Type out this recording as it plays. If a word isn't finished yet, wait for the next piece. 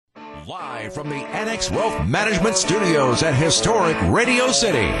Live from the Annex Wealth Management Studios at historic Radio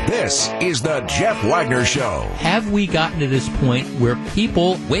City, this is the Jeff Wagner Show. Have we gotten to this point where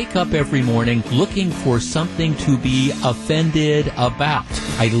people wake up every morning looking for something to be offended about?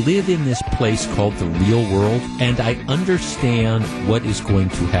 I live in this place called the real world, and I understand what is going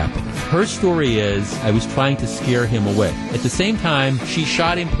to happen. Her story is, I was trying to scare him away. At the same time, she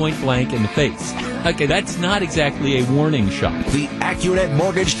shot him point blank in the face. Okay, that's not exactly a warning shot. The AccuNet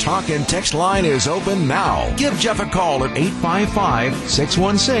Mortgage Talk and Text line is open now. Give Jeff a call at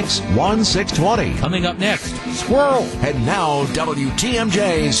 855-616-1620. Coming up next, Squirrel. And now,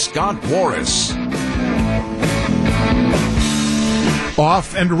 WTMJ's Scott Warras.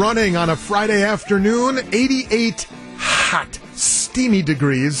 Off and running on a Friday afternoon, 88 hot, steamy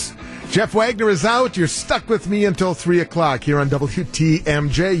degrees. Jeff Wagner is out. You're stuck with me until 3 o'clock here on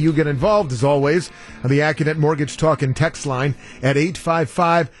WTMJ. You get involved, as always, on the AccuNet Mortgage Talk and Text line at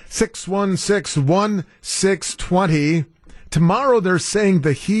 855-616-1620. Tomorrow they're saying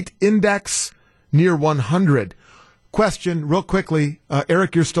the heat index near 100. Question, real quickly,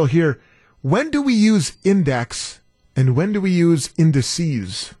 Eric, you're still here. When do we use index and when do we use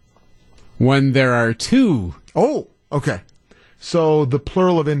indices? When there are two. Oh, okay. So the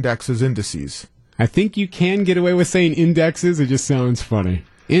plural of index is indices. I think you can get away with saying indexes. It just sounds funny.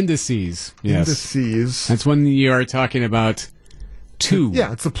 Indices. Yes. Indices. That's when you are talking about two.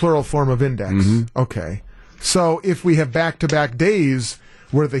 Yeah, it's the plural form of index. Mm-hmm. Okay. So if we have back-to-back days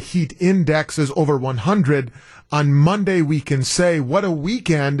where the heat index is over 100, on Monday we can say, what a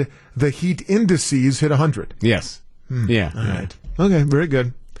weekend, the heat indices hit 100. Yes. Yeah. All right. Okay, very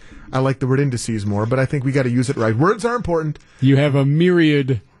good. I like the word indices more, but I think we got to use it right. Words are important. You have a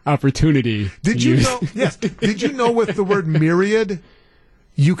myriad opportunity. Did you know? Yes. Did you know with the word myriad,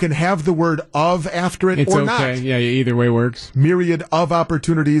 you can have the word of after it it's or okay. not? Yeah, either way works. Myriad of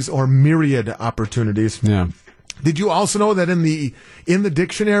opportunities or myriad opportunities. Yeah. Did you also know that in the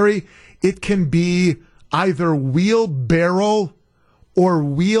dictionary, it can be either wheelbarrow or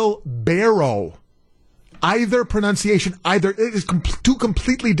wheelbarrow? Either pronunciation, it is two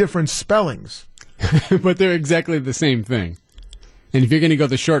completely different spellings. But they're exactly the same thing. And if you're going to go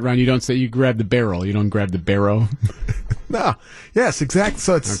the short round, you don't say you grab the barrel. You don't grab the barrow. No. Yes, exactly.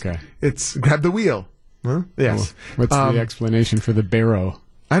 So it's grab the wheel. Huh? Yes. Well, what's the explanation for the barrow?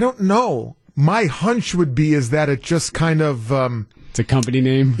 I don't know. My hunch would be is that it just kind of it's a company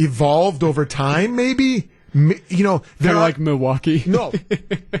name? Evolved over time, maybe. You know, they're like Milwaukee. No.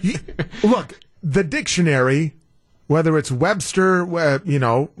 Look. The dictionary, whether it's Webster,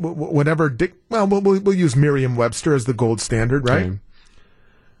 whatever. We'll use Merriam-Webster as the gold standard, right? Okay.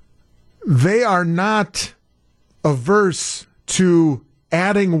 They are not averse to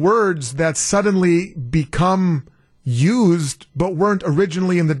adding words that suddenly become used but weren't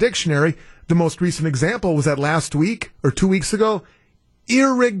originally in the dictionary. The most recent example was that last week or 2 weeks ago,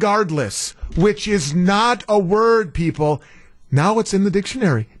 irregardless, which is not a word, people. Now it's in the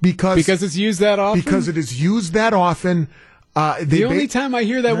dictionary because it's used that often. Because it is used that often. The only time I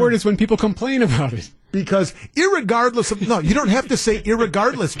hear that word is when people complain about it. Because irregardless of you don't have to say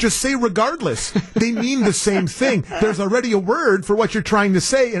irregardless. Just say regardless. They mean the same thing. There's already a word for what you're trying to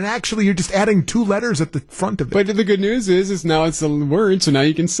say, and actually you're just adding two letters at the front of it. But the good news is now it's a word, so now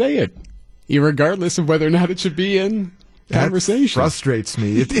you can say it, irregardless of whether or not it should be in conversation. That frustrates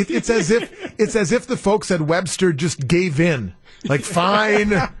me. It's as if the folks at Webster just gave in. Like,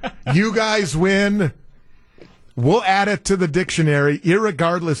 fine, you guys win. We'll add it to the dictionary.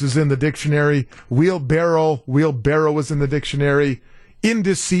 Irregardless is in the dictionary. Wheelbarrow is in the dictionary.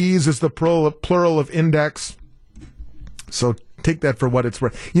 Indices is the plural of index. So take that for what it's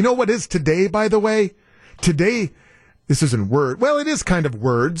worth. You know what is today, by the way? Today, this isn't word. Well, it is kind of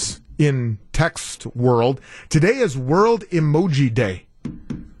words in text world. Today is World Emoji Day.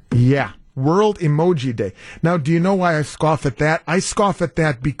 Yeah. World Emoji Day. Now, do you know why I scoff at that? I scoff at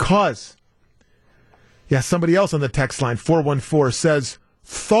that because, somebody else on the text line, 414, says,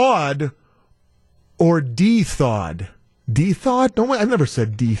 thawed or de-thawed. De-thawed? No, I've never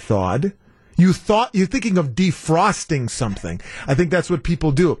said de-thawed. You're thinking of defrosting something. I think that's what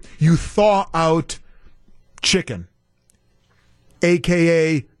people do. You thaw out chicken,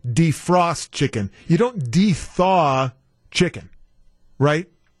 a.k.a. defrost chicken. You don't de-thaw chicken, right?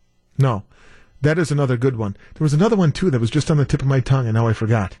 No, that is another good one. There was another one, too, that was just on the tip of my tongue, and now I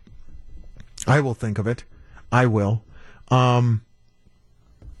forgot. I will think of it. I will. Now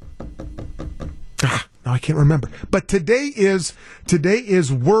I can't remember. But today is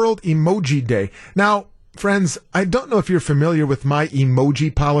World Emoji Day. Now, friends, I don't know if you're familiar with my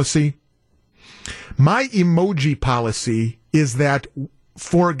emoji policy. My emoji policy is that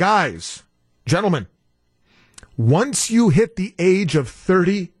for guys, gentlemen, once you hit the age of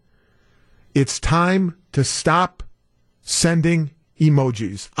 30, it's time to stop sending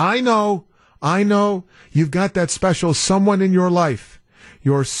emojis. I know, you've got that special someone in your life,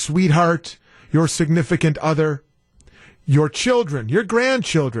 your sweetheart, your significant other, your children, your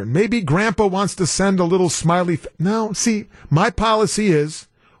grandchildren. Maybe grandpa wants to send a little smiley. No, see, my policy is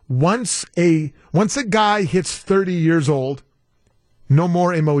once a guy hits 30 years old, no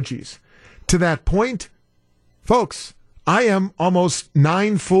more emojis. To that point, folks, I am almost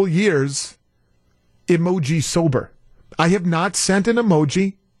 9 full years emoji sober. I have not sent an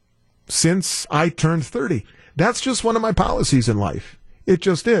emoji since I turned 30. That's just one of my policies in life. It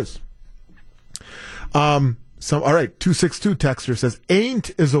just is. All right, 262 texter says,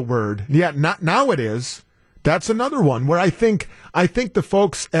 ain't is a word. Yeah, not now it is. That's another one where I think the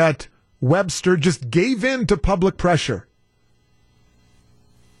folks at Webster just gave in to public pressure.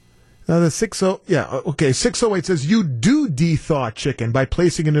 The 608 says, you do de-thaw chicken by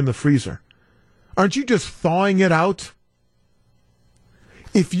placing it in the freezer. Aren't you just thawing it out?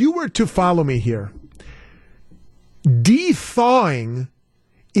 If you were to follow me here, de-thawing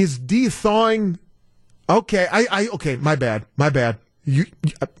is de-thawing. Okay, okay, my bad.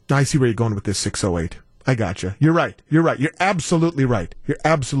 I see where you're going with this 608. I gotcha. You're right. You're absolutely right.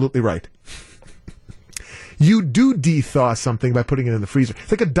 You do de-thaw something by putting it in the freezer.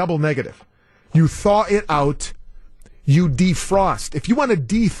 It's like a double negative. You thaw it out, you defrost. If you want to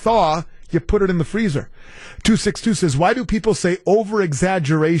de-thaw, you put it in the freezer. 262 says, why do people say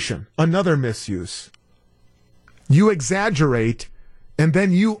over-exaggeration? Another misuse. You exaggerate, and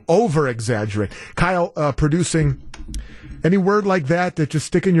then you over-exaggerate. Kyle, producing any word like that just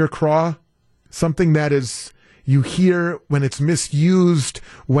stick in your craw? Something that is, you hear when it's misused,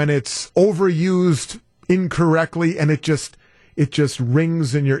 when it's overused incorrectly, and it just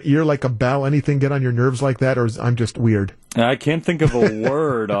rings in your ear like a bell. Anything get on your nerves like that, or I'm just weird? I can't think of a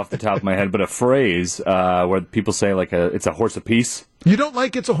word off the top of my head, but a phrase where people say it's a horse apiece. You don't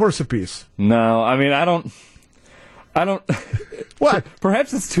like it's a horse apiece? No, I mean I don't. What?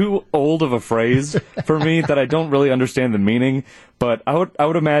 Perhaps it's too old of a phrase for me that I don't really understand the meaning. But I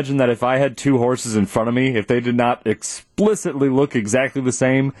would imagine that if I had two horses in front of me, if they did not explicitly look exactly the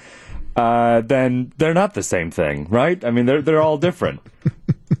same, then they're not the same thing, right? I mean, they're all different.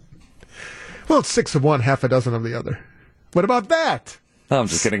 Well, it's 6 of one, half a dozen of the other. What about that? I'm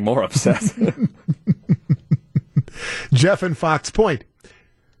just getting more upset. Jeff and Fox Point.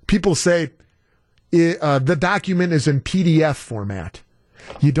 People say the document is in PDF format.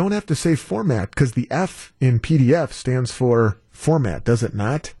 You don't have to say format because the F in PDF stands for format, does it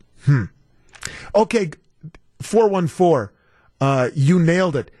not? Okay, 414. You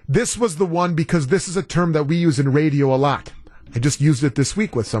nailed it. This was the one because this is a term that we use in radio a lot. I just used it this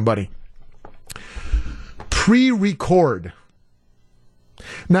week with somebody. Pre-record.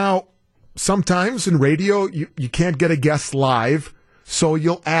 Now, sometimes in radio, you can't get a guest live, so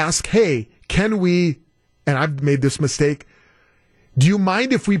you'll ask, hey, can we, and I've made this mistake, do you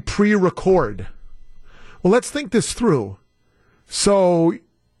mind if we pre-record? Well, let's think this through. So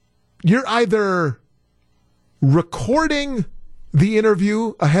you're either recording the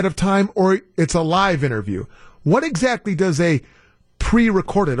interview ahead of time or it's a live interview. What exactly does a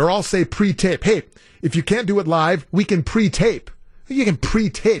pre-recorded, or I'll say pre-tape? Hey, if you can't do it live, we can pre-tape. You can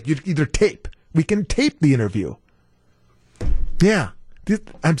pre-tape. You either tape. We can tape the interview. Yeah.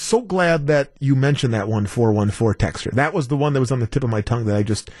 I'm so glad that you mentioned that 414 texter. That was the one that was on the tip of my tongue that I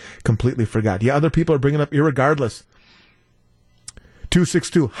just completely forgot. Yeah, other people are bringing up irregardless.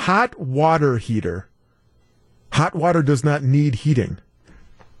 262, hot water heater. Hot water does not need heating.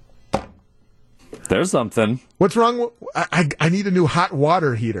 There's something. What's wrong? I need a new hot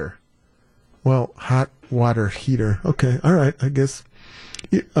water heater. Well, hot water heater. Okay, all right, I guess.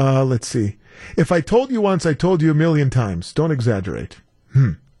 Let's see. If I told you once, I told you a million times. Don't exaggerate.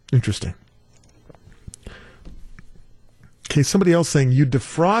 Interesting. Okay, somebody else saying you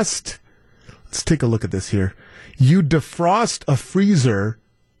defrost. Let's take a look at this here. You defrost a freezer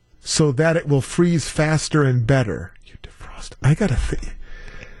so that it will freeze faster and better. You defrost. I gotta think.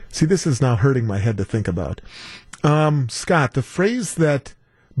 See, this is now hurting my head to think about. Scott, the phrase that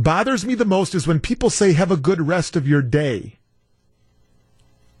bothers me the most is when people say, have a good rest of your day.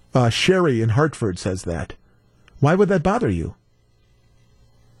 Sherry in Hartford says that. Why would that bother you?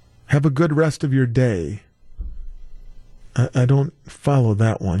 Have a good rest of your day. I don't follow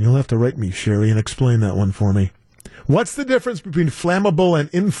that one. You'll have to write me, Sherry, and explain that one for me. What's the difference between flammable and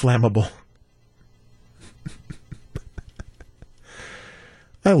inflammable?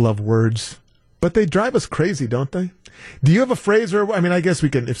 I love words. But they drive us crazy, don't they? Do you have a phrase, or, I mean, I guess we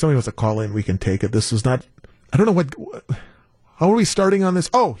can, if somebody wants to call in, we can take it. This is not, I don't know what, how are we starting on this?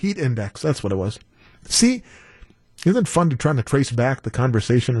 Oh, heat index. That's what it was. See, isn't it fun to try to trace back the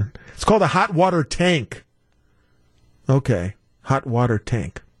conversation? It's called a hot water tank. Okay, hot water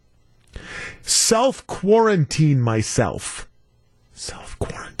tank. Self-quarantine myself.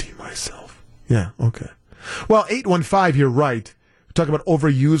 Self-quarantine myself. Yeah, okay. Well, 815, you're right. We're talking about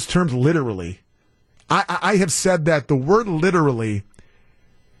overused terms, literally. I have said that the word literally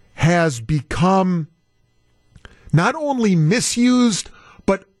has become not only misused,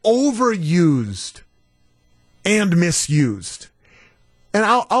 but overused and misused. And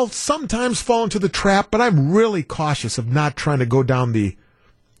I'll sometimes fall into the trap, but I'm really cautious of not trying to go down the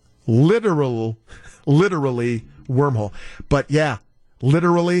literally wormhole. But yeah,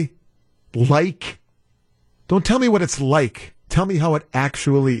 literally, like. Don't tell me what it's like. Tell me how it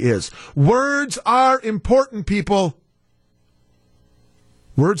actually is. Words are important, people.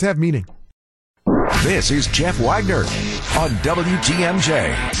 Words have meaning. This is Jeff Wagner on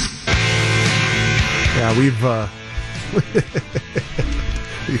WTMJ. Yeah,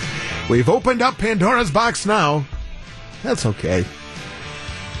 we've opened up Pandora's box now. That's okay.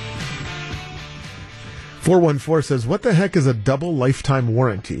 414 says, what the heck is a double lifetime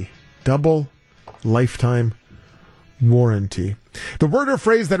warranty? Double lifetime warranty. The word or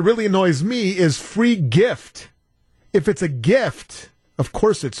phrase that really annoys me is free gift. If it's a gift, of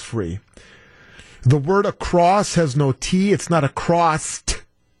course it's free. The word across has no T. It's not across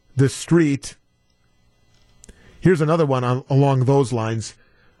the street. Here's another one along those lines.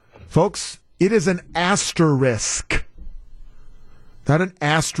 Folks, it is an asterisk. Not an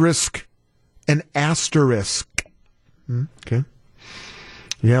asterisk, an asterisk. Okay.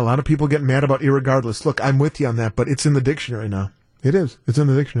 Yeah, a lot of people get mad about irregardless. Look, I'm with you on that, but it's in the dictionary now. It is. It's in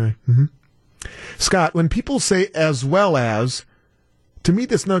the dictionary. Mm-hmm. Scott, when people say as well as, to me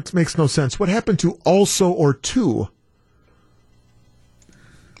this makes no sense. What happened to also or to?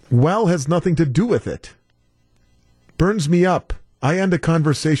 Well has nothing to do with it. Burns me up. I end a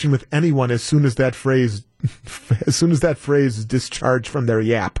conversation with anyone as soon as that phrase is discharged from their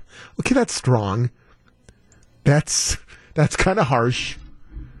yap. Okay, that's strong. That's kind of harsh.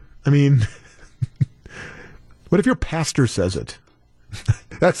 I mean, what if your pastor says it?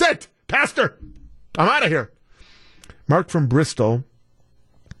 That's it, pastor. I'm out of here. Mark from Bristol.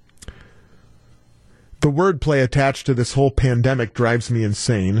 The wordplay attached to this whole pandemic drives me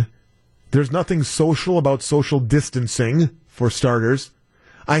insane. There's nothing social about social distancing, for starters.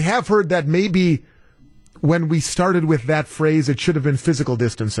 I have heard that maybe when we started with that phrase, it should have been physical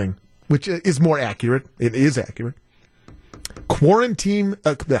distancing, which is more accurate. It is accurate. Quarantine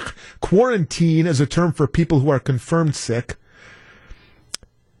is a term for people who are confirmed sick.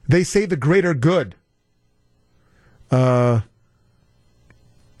 They say the greater good. Okay,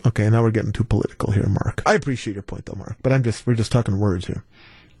 now we're getting too political here, Mark. I appreciate your point, though, Mark, but we're just talking words here.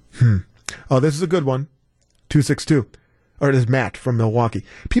 Oh, this is a good one. 262. Or it is Matt from Milwaukee.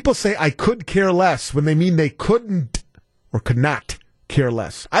 People say I could care less when they mean they couldn't or could not care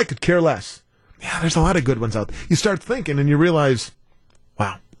less. I could care less. Yeah, there's a lot of good ones out there. You start thinking and you realize,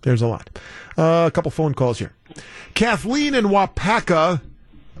 wow, there's a lot. A couple phone calls here. Kathleen in Wapaka,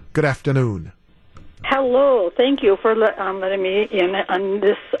 good afternoon. Hello. Thank you for letting me in on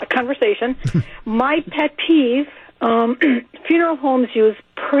this conversation. My pet peeve, funeral homes use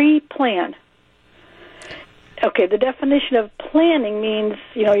pre-plan. Okay, the definition of planning means,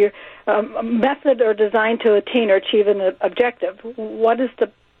 your method or design to attain or achieve an objective. What is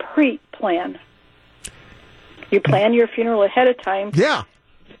the pre-plan? You plan your funeral ahead of time. Yeah.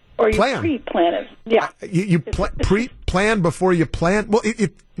 Or you pre-plan it. Yeah. You pre-plan before you plan. Well,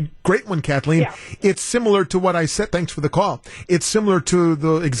 great one, Kathleen. Yeah. It's similar to what I said. Thanks for the call. It's similar to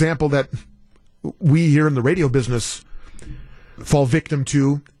the example that we here in the radio business fall victim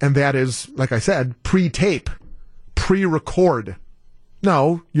to, and that is, like I said, pre-tape, pre-record.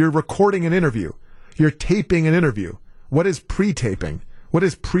 No, you're recording an interview. You're taping an interview. What is pre-taping? What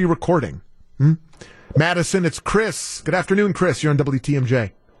is pre-recording? Madison, it's Chris. Good afternoon, Chris. You're on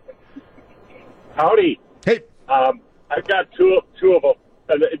WTMJ. Howdy. Hey. I've got two of them.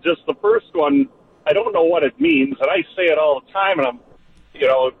 And just the first one, I don't know what it means, and I say it all the time, and I'm,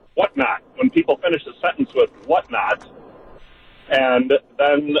 whatnot. When people finish a sentence with whatnot, and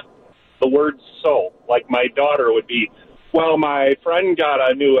then the word so. Like my daughter would be, well, my friend got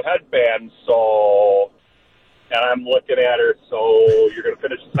a new headband, so... And I'm looking at her, so you're going to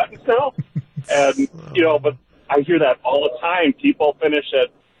finish the sentence now? And, but I hear that all the time. People finish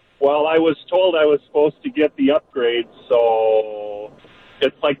it, well, I was told I was supposed to get the upgrade, so...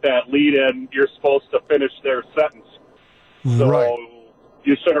 it's like that lead-in. You're supposed to finish their sentence. So Right.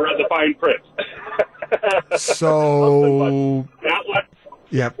 you should have read the fine print. So, That one.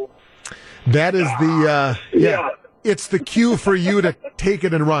 yeah, that is the Yeah. It's the cue for you to take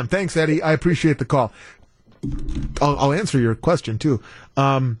it and run. Thanks, Eddie. I appreciate the call. I'll answer your question too.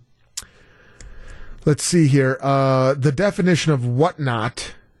 Let's see here. The definition of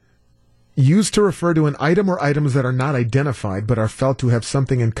whatnot, used to refer to an item or items that are not identified but are felt to have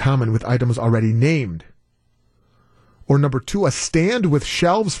something in common with items already named. Or number 2, a stand with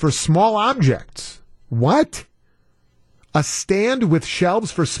shelves for small objects. What? A stand with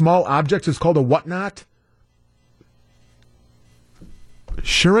shelves for small objects is called a whatnot?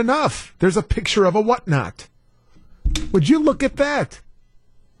 Sure enough, there's a picture of a whatnot. Would you look at that?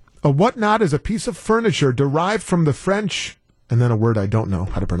 A whatnot is a piece of furniture derived from the French, and then a word I don't know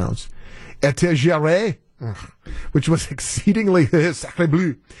how to pronounce, étagère, which was exceedingly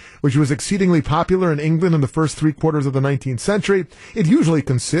popular in England in the first 3/4 of the 19th century. It usually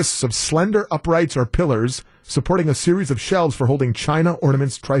consists of slender uprights or pillars supporting a series of shelves for holding china,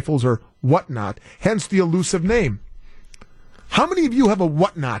 ornaments, trifles, or whatnot, hence the elusive name. How many of you have a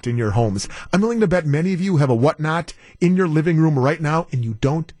whatnot in your homes? I'm willing to bet many of you have a whatnot in your living room right now, and you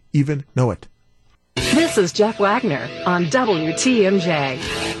don't even know it. This is Jeff Wagner on WTMJ.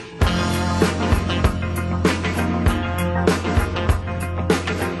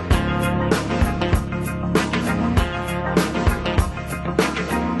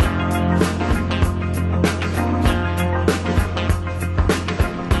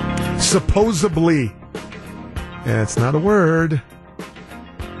 Supposedly. Yeah, it's not a word.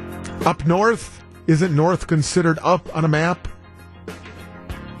 Up north? Isn't north considered up on a map?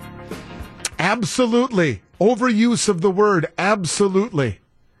 Absolutely. Overuse of the word absolutely.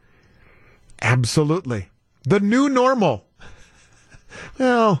 Absolutely. The new normal.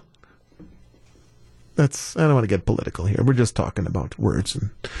 Well, I don't want to get political here. We're just talking about words.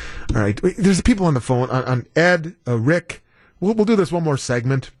 All right. There's people on the phone, on Ed, Rick. We'll do this one more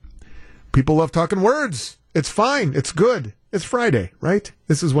segment. People love talking words. It's fine. It's good. It's Friday, right?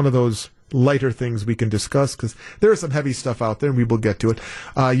 This is one of those lighter things we can discuss because there is some heavy stuff out there, and we will get to it.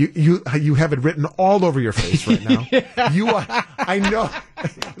 You have it written all over your face right now. Yeah. You are. I know.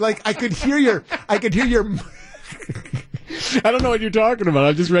 Like I could hear your. I don't know what you're talking about.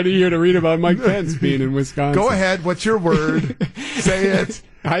 I'm just ready here to read about Mike Pence being in Wisconsin. Go ahead. What's your word? Say it.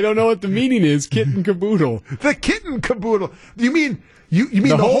 I don't know what the meaning is. Kitten caboodle. The kitten caboodle. You mean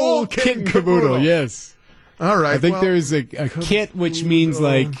the whole kitten caboodle? Yes. All right. I think there's a kit, which means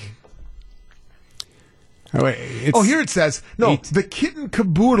like. Here it says. No, the kitten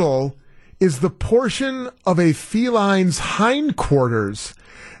caboodle is the portion of a feline's hindquarters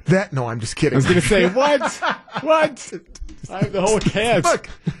that. No, I'm just kidding. I was going to say, what? What? I have the whole cat. Look,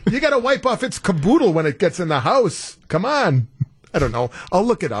 you got to wipe off its caboodle when it gets in the house. Come on. I don't know. I'll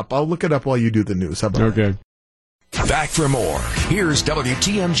look it up. I'll look it up while you do the news. How about that? Back for more. Here's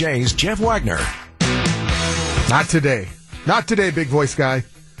WTMJ's Jeff Wagner. Not today. Not today, big voice guy.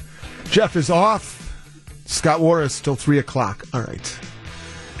 Jeff is off. Scott Warras till 3 o'clock. All right.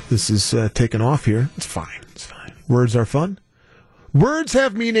 This is taking off here. It's fine. It's fine. Words are fun. Words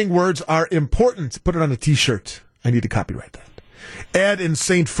have meaning. Words are important. Put it on a T-shirt. I need to copyright that. Ed in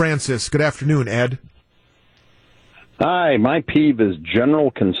St. Francis. Good afternoon, Ed. Hi. My peeve is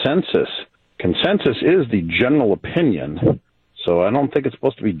general consensus. Consensus is the general opinion. So I don't think it's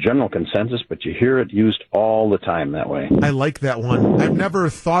supposed to be general consensus, but you hear it used all the time that way. I like that one. I've never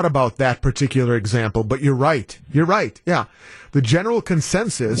thought about that particular example, but you're right. You're right. Yeah. The general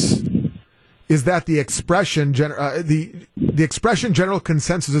consensus is that the expression the expression general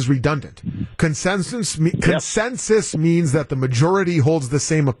consensus is redundant. Consensus means that the majority holds the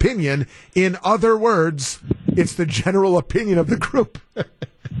same opinion. In other words, it's the general opinion of the group.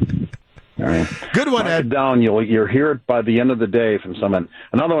 All right. Good one, Ed. It down. You'll hear it by the end of the day from someone.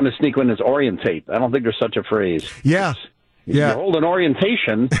 Another one to sneak in is orientate. I don't think there's such a phrase. Yeah. You hold an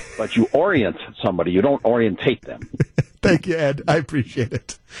orientation, but you orient somebody. You don't orientate them. Thank you, Ed. I appreciate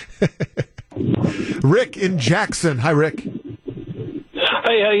it. Rick in Jackson. Hi, Rick.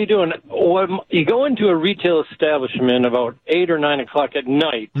 Hey, how you doing? When you go into a retail establishment about 8 or 9 o'clock at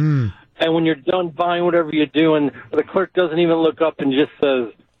night, and when you're done buying whatever you're doing, the clerk doesn't even look up and just says,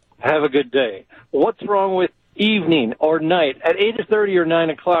 "Have a good day." What's wrong with evening or night? At 8:30 or 9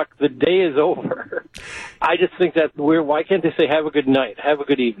 o'clock, the day is over. I just think that's weird. Why can't they say, "Have a good night, have a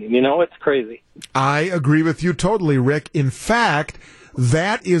good evening"? You know, it's crazy. I agree with you totally, Rick. In fact,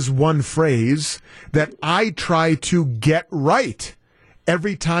 that is one phrase that I try to get right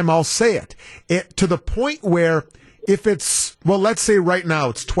every time I'll say it. To the point where if it's, well, let's say right now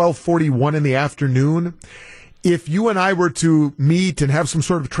it's 12:41 in the afternoon. If you and I were to meet and have some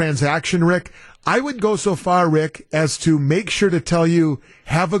sort of transaction, Rick, I would go so far, Rick, as to make sure to tell you,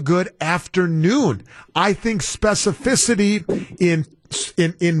 have a good afternoon. I think specificity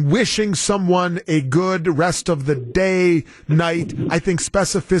in wishing someone a good rest of the day, night, I think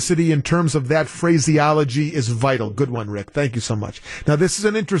specificity in terms of that phraseology is vital. Good one, Rick. Thank you so much. Now, this is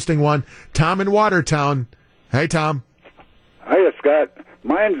an interesting one. Tom in Watertown. Hey, Tom. Hiya, Scott.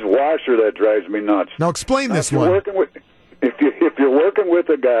 Mine's washer that drives me nuts. Now, explain this if one. If you're working with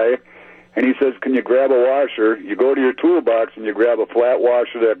a guy and he says, can you grab a washer, you go to your toolbox and you grab a flat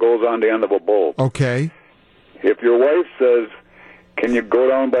washer that goes on the end of a bolt. Okay. If your wife says, can you go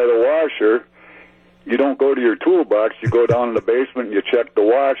down by the washer, you don't go to your toolbox, you go down in the basement and you check the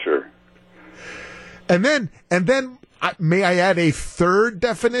washer. And then, may I add a third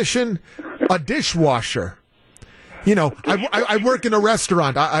definition? A dishwasher. You know, I work in a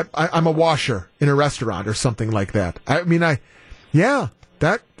restaurant. I'm a washer in a restaurant or something like that. I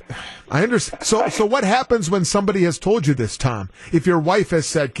understand. So what happens when somebody has told you this, Tom? If your wife has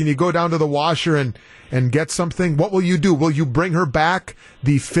said, can you go down to the washer and get something? What will you do? Will you bring her back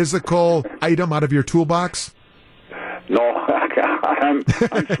the physical item out of your toolbox? No, I'm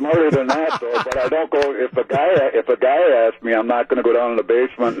smarter than that, though. But I don't go. If a guy asks me, I'm not going to go down in the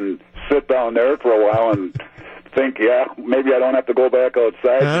basement and sit down there for a while and think, maybe I don't have to go back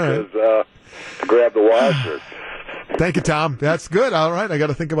outside to grab the washer. Thank you, Tom. That's good. All right, I got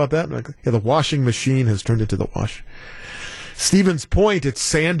to think about that. Yeah, the washing machine has turned into the wash. Stevens Point. It's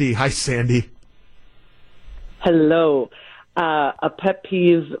Sandy. Hi, Sandy. Hello. A pet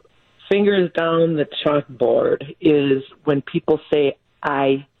peeve, fingers down the chalkboard, is when people say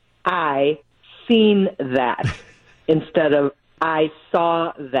I seen that instead of I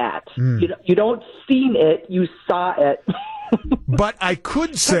saw that. You don't seen it, you saw it. But I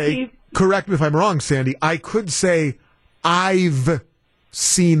could say, correct me if I'm wrong, Sandy, I could say I've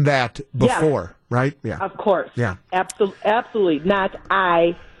seen that before, right? Yeah. Of course. Yeah. Absolutely. Not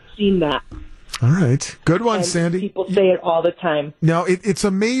I seen that. All right. Good one, and Sandy. People say it all the time. No, it's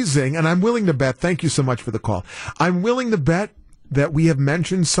amazing, and I'm willing to bet, thank you so much for the call, I'm willing to bet that we have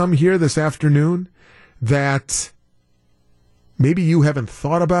mentioned some here this afternoon that maybe you haven't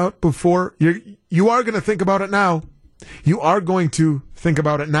thought about before. You are going to think about it now. You are going to think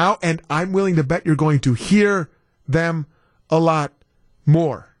about it now, and I'm willing to bet you're going to hear them a lot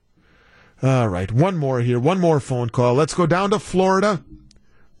more. All right, one more here, one more phone call. Let's go down to Florida.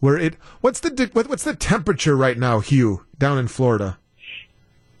 What's the temperature right now, Hugh, down in Florida?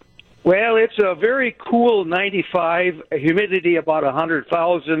 Well, it's a very cool 95, humidity about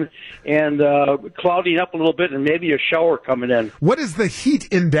 100,000, and clouding up a little bit, and maybe a shower coming in. What is the heat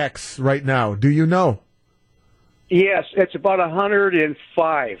index right now? Do you know? Yes, it's about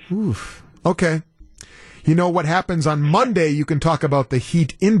 105. Oof. Okay. You know what happens on Monday? You can talk about the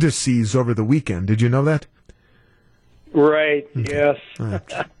heat indices over the weekend. Did you know that? Right. Yes. Right.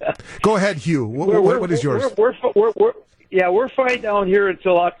 Go ahead, Hugh. What is yours? We're fine down here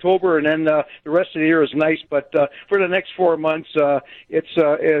until October, and then the rest of the year is nice. But for the next 4 months,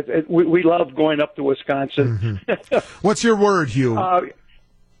 we love going up to Wisconsin. Mm-hmm. What's your word, Hugh?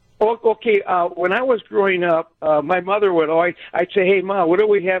 Okay. When I was growing up, my mother would I'd say, "Hey, Ma, what are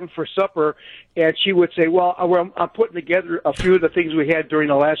we having for supper?" And she would say, "Well, I'm putting together a few of the things we had during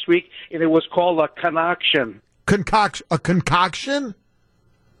the last week, and it was called a concoction." A concoction?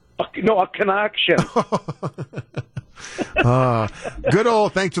 No, a concoction. Good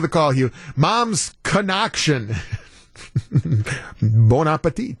old, thanks for the call, Hugh. Mom's concoction. Bon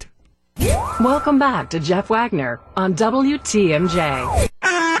appetit. Welcome back to Jeff Wagner on WTMJ.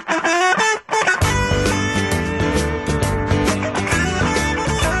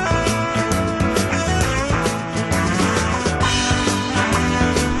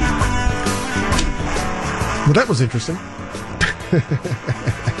 Well, that was interesting.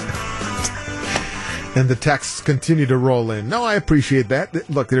 And the texts continue to roll in. No, I appreciate that.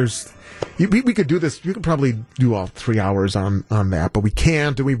 Look, we could do this. We could probably do all 3 hours on that, but we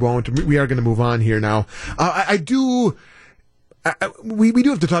can't and we won't. We are going to move on here now. We do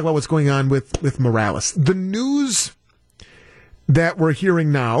have to talk about what's going on with Morales. The news that we're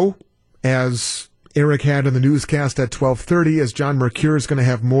hearing now, as Eric had in the newscast at 12:30, as John Mercure is going to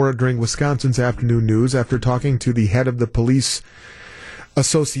have more during Wisconsin's afternoon news after talking to the head of the police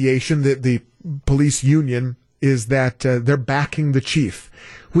association, the police union, is that they're backing the chief,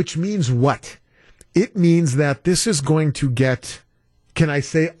 which means what? It means that this is going to get, can I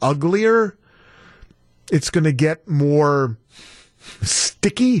say, uglier? It's going to get more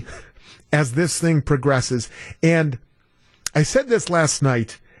sticky as this thing progresses. And I said this last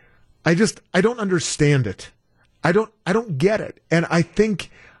night. I don't understand it. I don't get it. And I think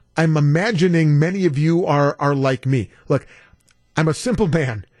I'm imagining many of you are like me. Look, I'm a simple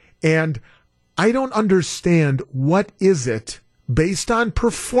man, and I don't understand what is it based on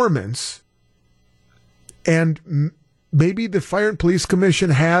performance. And maybe the Fire and Police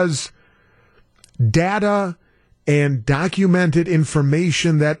Commission has data and documented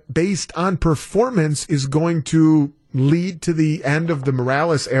information that based on performance is going to lead to the end of the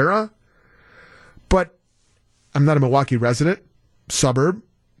Morales era. But I'm not a Milwaukee resident, suburb,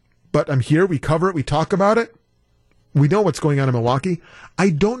 but I'm here. We cover it. We talk about it. We know what's going on in Milwaukee. I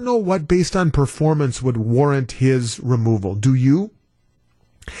don't know what based on performance would warrant his removal. Do you?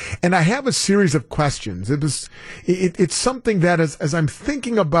 And I have a series of questions. It's something that as I'm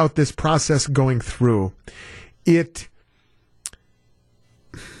thinking about this process going through, it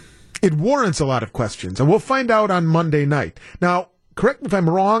warrants a lot of questions, and we'll find out on Monday night. Now, correct me if I'm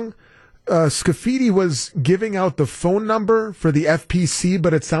wrong, Scafidi was giving out the phone number for the FPC,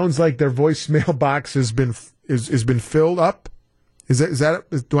 but it sounds like their voicemail box has been filled up. Is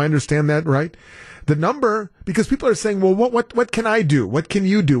that do I understand that right? The number, because people are saying, well, what can I do? What can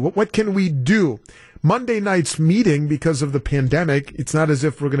you do? What can we do? Monday night's meeting, because of the pandemic, it's not as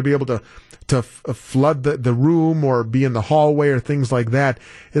if we're going to be able to flood the room or be in the hallway or things like that.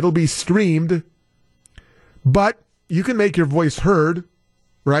 It'll be streamed, but you can make your voice heard,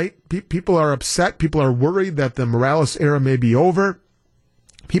 right? People are upset. People are worried that the Morales era may be over.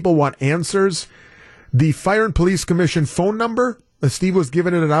 People want answers. The Fire and Police Commission phone number, Steve was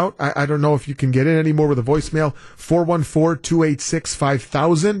giving it out. I don't know if you can get it anymore with a voicemail,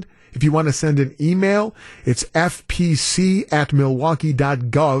 414-286-5000. If you want to send an email, it's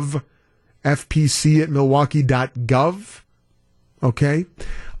fpc@milwaukee.gov, fpc@milwaukee.gov. Okay?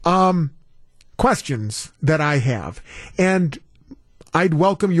 Questions that I have. And I'd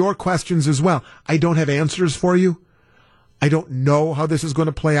welcome your questions as well. I don't have answers for you. I don't know how this is going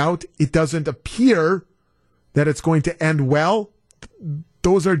to play out. It doesn't appear that it's going to end well.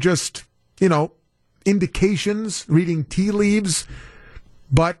 Those are just, indications, reading tea leaves.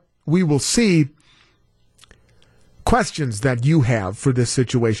 But we will see. Questions that you have for this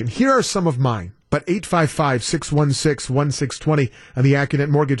situation. Here are some of mine. But 855-616-1620 on the AccuNet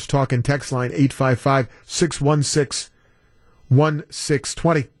Mortgage Talk and Text line,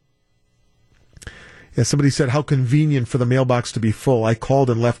 855-616-1620. Yeah, somebody said, how convenient for the mailbox to be full. I called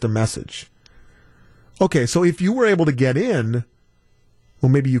and left a message. Okay, so if you were able to get in, well,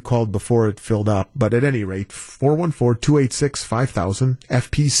 maybe you called before it filled up, but at any rate, 414-286-5000,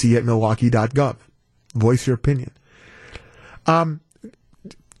 fpc@milwaukee.gov. Voice your opinion.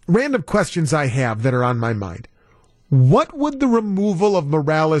 Random questions I have that are on my mind. What would the removal of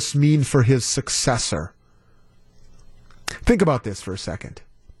Morales mean for his successor? Think about this for a second.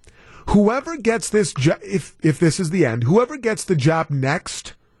 Whoever gets this job, if this is the end, whoever gets the job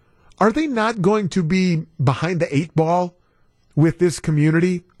next, are they not going to be behind the eight ball with this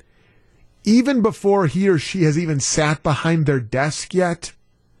community even before he or she has even sat behind their desk yet?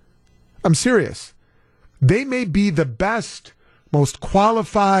 I'm serious. They may be the best, most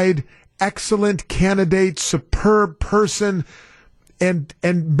qualified, excellent candidate, superb person, and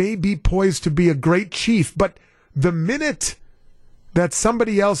may be poised to be a great chief. But the minute that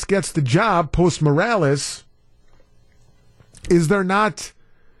somebody else gets the job post-Morales, is there not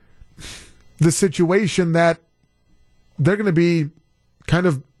the situation that they're going to be kind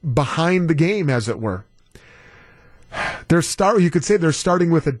of behind the game, as it were? You could say they're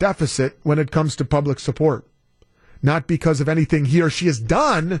starting with a deficit when it comes to public support. Not because of anything he or she has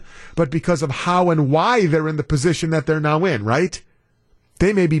done, but because of how and why they're in the position that they're now in, right?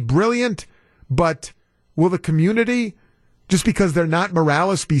 They may be brilliant, but will the community, just because they're not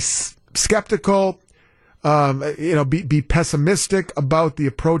Morales, be skeptical, be pessimistic about the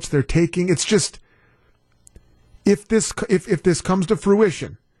approach they're taking? It's just, if this comes to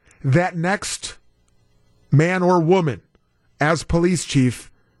fruition, that next man or woman as police chief,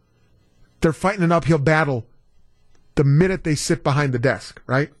 they're fighting an uphill battle the minute they sit behind the desk,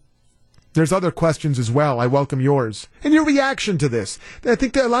 right? There's other questions as well. I welcome yours and your reaction to this. I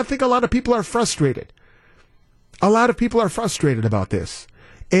think a lot of people are frustrated. A lot of people are frustrated about this.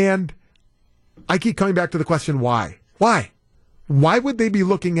 And I keep coming back to the question, why? Why? Why would they be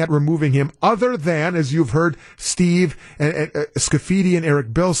looking at removing him other than, as you've heard, Steve and Scafidi and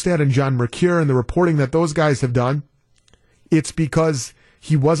Eric Bilstad and John Mercure and the reporting that those guys have done? It's because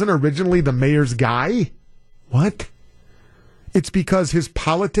he wasn't originally the mayor's guy? What? It's because his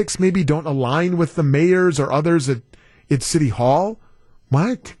politics maybe don't align with the mayor's or others at City Hall?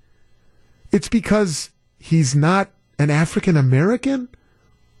 What? It's because he's not an African American?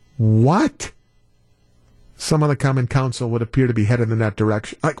 What? Some on the Common Council would appear to be headed in that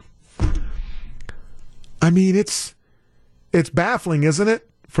direction. I mean, it's baffling, isn't it?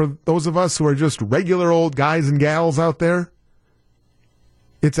 For those of us who are just regular old guys and gals out there.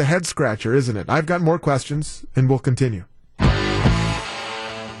 It's a head scratcher, isn't it? I've got more questions, and we'll continue.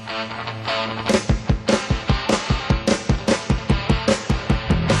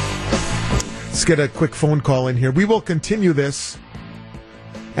 Let's get a quick phone call in here. We will continue this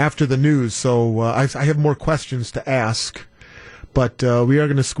after the news, so I have more questions to ask, but we are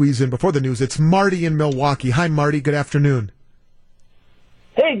going to squeeze in before the news. It's Marty in Milwaukee. Hi, Marty. Good afternoon.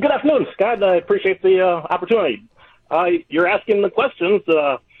 Hey, good afternoon, Scott. I appreciate the opportunity. You're asking the questions.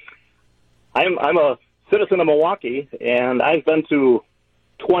 I'm a citizen of Milwaukee, and I've been to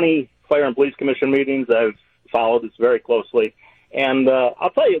 20 Fire and Police Commission meetings. I've followed this very closely. And I'll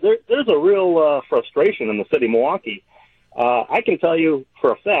tell you, there's a real frustration in the city of Milwaukee. I can tell you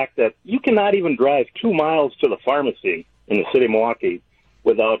for a fact that you cannot even drive 2 miles to the pharmacy in the city of Milwaukee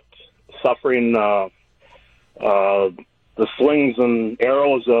without suffering the slings and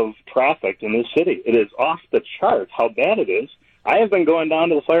arrows of traffic in this city. It is off the charts how bad it is. I have been going down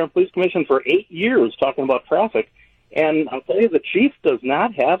to the Fire and Police Commission for 8 years talking about traffic, and I'll tell you, the chief does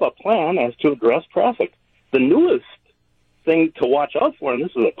not have a plan as to address traffic. The newest thing to watch out for, and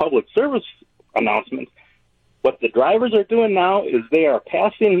this is a public service announcement, what the drivers are doing now is they are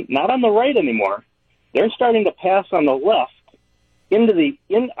passing not on the right anymore. They're starting to pass on the left into the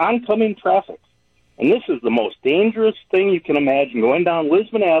oncoming traffic. And this is the most dangerous thing you can imagine, going down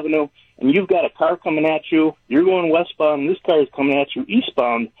Lisbon Avenue, and you've got a car coming at you, you're going westbound, and this car is coming at you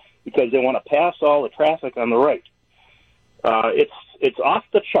eastbound because they want to pass all the traffic on the right. It's off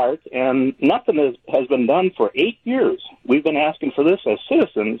the chart, and nothing has been done for 8 years. We've been asking for this as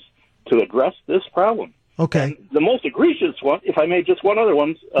citizens to address this problem. Okay. And the most egregious one, if I may, just one other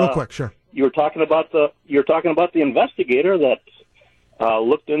one. Real quick, sure. You're talking about the investigator that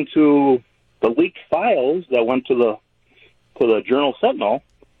looked into the leaked files that went to the Journal Sentinel.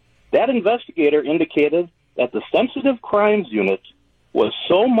 That investigator indicated that the Sensitive Crimes Unit was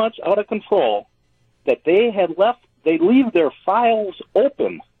so much out of control that they leave their files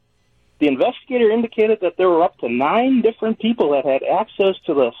open. The investigator indicated that there were up to 9 different people that had access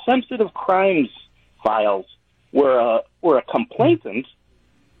to the sensitive crimes files where a complainant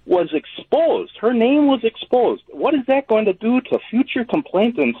was exposed. Her name was exposed. What is that going to do to future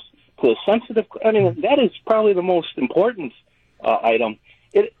complainants to the sensitive? I mean, that is probably the most important item.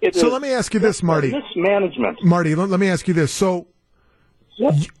 So let me ask you this, Marty. Mismanagement. Marty, let me ask you this. So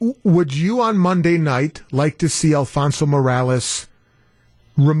would you on Monday night like to see Alfonso Morales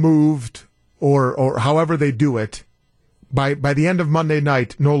removed or however they do it by the end of Monday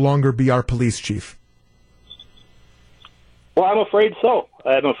night no longer be our police chief? Well, I'm afraid so.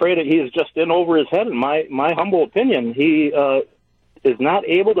 I'm afraid that he is just in over his head. In my humble opinion, he is not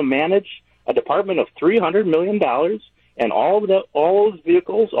able to manage a department of $300 million and all those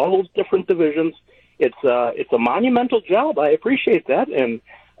vehicles, all those different divisions. It's a monumental job. I appreciate that, and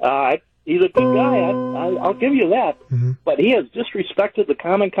he's a good guy. I'll give you that. Mm-hmm. But he has disrespected the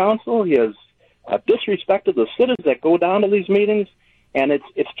Common Council. He has disrespected the citizens that go down to these meetings, and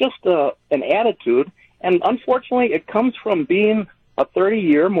it's just an attitude. And unfortunately, it comes from being a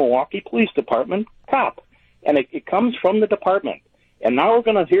 30-year Milwaukee Police Department cop, and it comes from the department. And now we're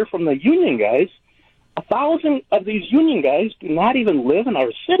going to hear from the union guys. 1,000 of these union guys do not even live in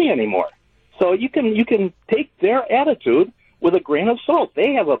our city anymore. So you can take their attitude with a grain of salt.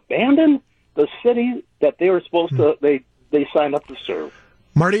 They have abandoned the city that they were supposed to. They signed up to serve.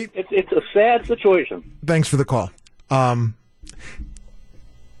 Marty, it's a sad situation. Thanks for the call.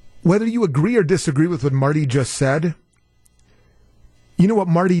 Whether you agree or disagree with what Marty just said, you know what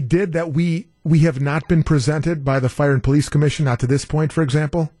Marty did that we have not been presented by the Fire and Police Commission, not to this point, for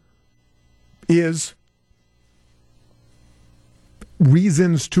example, is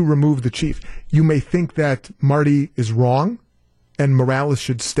reasons to remove the chief. You may think that Marty is wrong and Morales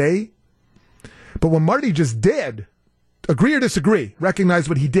should stay, but what Marty just did, agree or disagree, recognize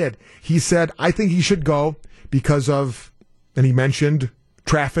what he did. He said, I think he should go because of, and he mentioned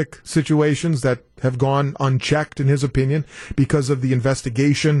traffic situations that have gone unchecked, in his opinion, because of the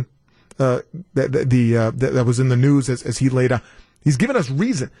investigation that was in the news as he laid out. He's given us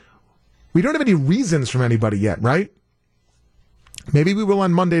reason. We don't have any reasons from anybody yet, right? Maybe we will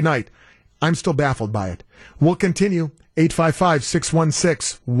on Monday night. I'm still baffled by it. We'll continue.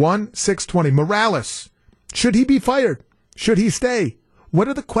 855-616-1620. Morales, should he be fired? Should he stay? What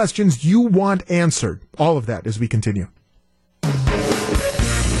are the questions you want answered? All of that as we continue.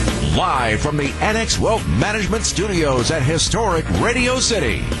 Live from the Annex Wealth Management Studios at historic Radio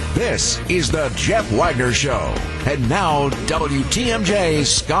City, this is the Jeff Wagner Show. And now, WTMJ's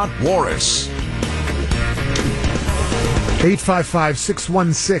Scott Warras.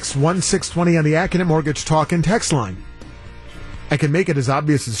 855-616-1620 on the Accident Mortgage Talk and Text line. I can make it as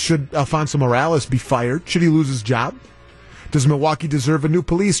obvious as, should Alfonso Morales be fired? Should he lose his job? Does Milwaukee deserve a new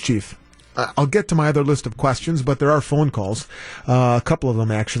police chief? I'll get to my other list of questions, but there are phone calls. A couple of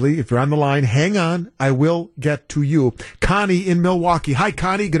them, actually. If you're on the line, hang on. I will get to you. Connie in Milwaukee. Hi,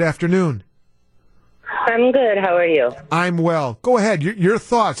 Connie. Good afternoon. I'm good. How are you? I'm well. Go ahead. Your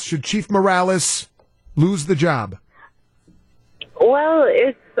thoughts. Should Chief Morales lose the job? Well,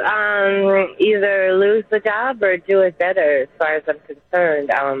 it's either lose the job or do it better, as far as I'm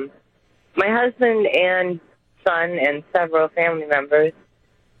concerned. My husband and son and several family members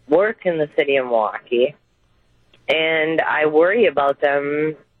work in the city of Milwaukee, and I worry about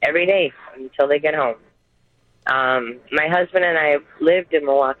them every day until they get home. My husband and I have lived in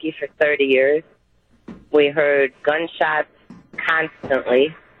Milwaukee for 30 years. We heard gunshots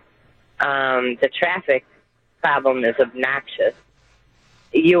constantly. The traffic problem is obnoxious.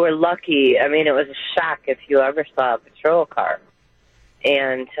 You were lucky. I mean, it was a shock if you ever saw a patrol car.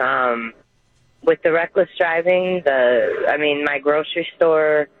 And with the reckless driving, my grocery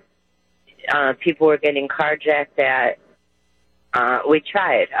store, people were getting carjacked at. We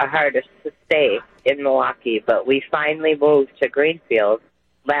tried our hardest to stay in Milwaukee, but we finally moved to Greenfield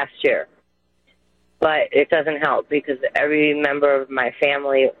last year. But it doesn't help because every member of my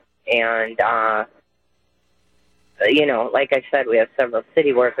family and, like I said, we have several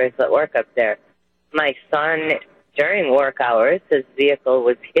city workers that work up there. My son, during work hours, his vehicle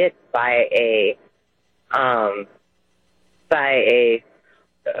was hit by a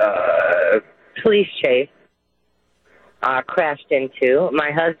police chase, crashed into.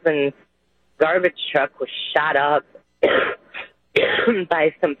 My husband's garbage truck was shot up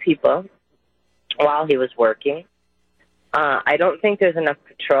by some people while he was working. I don't think there's enough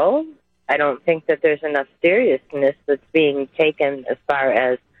patrol. I don't think that there's enough seriousness that's being taken as far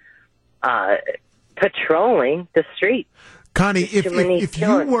as patrolling the street. Connie, if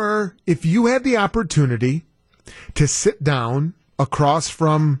you had the opportunity to sit down across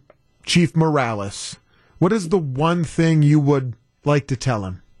from Chief Morales, what is the one thing you would like to tell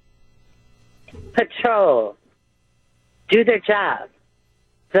him? Patrol. Do their job.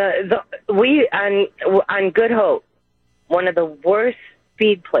 We on Good Hope, one of the worst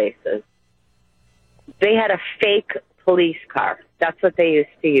speed places, they had a fake police car. That's what they used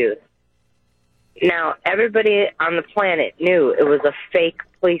to use. Now, everybody on the planet knew it was a fake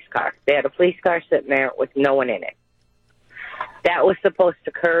police car. They had a police car sitting there with no one in it. That was supposed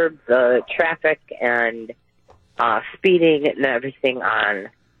to curb the traffic and speeding and everything on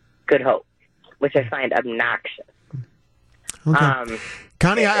Good Hope, which I find obnoxious. Okay.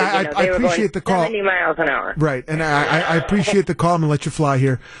 Connie, I appreciate the call. 70 miles an hour. Right, and I appreciate the call. I'm going to let you fly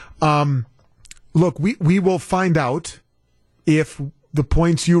here. Look, we will find out if the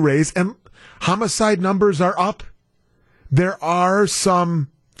points you raise, and homicide numbers are up. There are some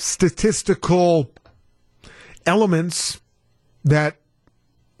statistical elements that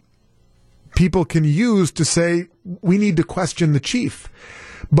people can use to say we need to question the chief.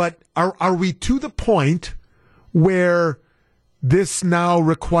 But are we to the point where this now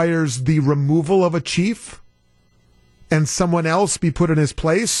requires the removal of a chief and someone else be put in his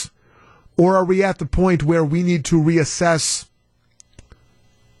place? Or are we at the point where we need to reassess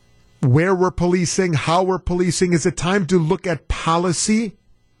where we're policing, how we're policing? Is it time to look at policy?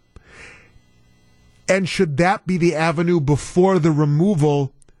 And should that be the avenue before the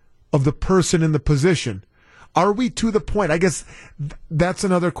removal of the person in the position? Are we to the point? I guess that's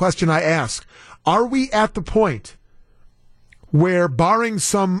another question I ask. Are we at the point where, barring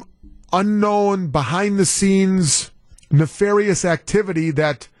some unknown, behind-the-scenes, nefarious activity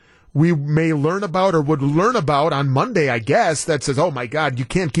that we may learn about or would learn about on Monday, I guess, that says, oh my God, you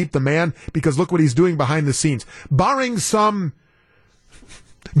can't keep the man because look what he's doing behind the scenes. Barring some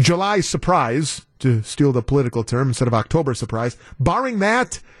July surprise, to steal the political term instead of October surprise, barring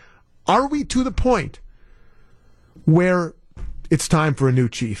that, are we to the point where it's time for a new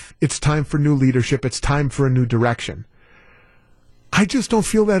chief? It's time for new leadership. It's time for a new direction. I just don't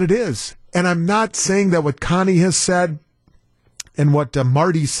feel that it is. And I'm not saying that what Connie has said and what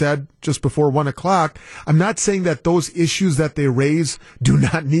Marty said just before 1 o'clock, I'm not saying that those issues that they raise do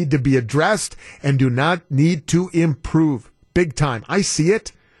not need to be addressed and do not need to improve. Big time. I see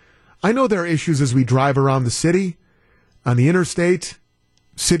it. I know there are issues as we drive around the city, on the interstate,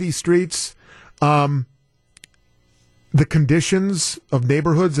 city streets. the conditions of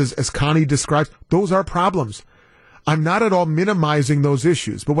neighborhoods, as Connie describes, those are problems. I'm not at all minimizing those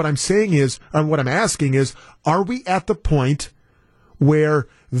issues, but what I'm saying is, and what I'm asking is, are we at the point where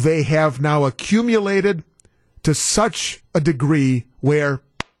they have now accumulated to such a degree where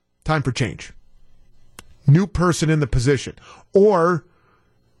time for change? New person in the position. Or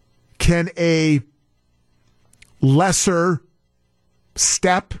can a lesser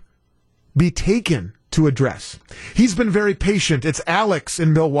step be taken to address? He's been very patient. It's Alex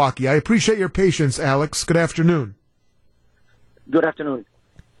in Milwaukee. I appreciate your patience, Alex. Good afternoon. Good afternoon.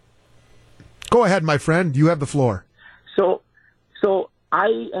 Go ahead, my friend. You have the floor. So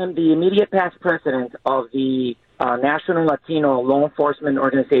I am the immediate past president of the National Latino Law Enforcement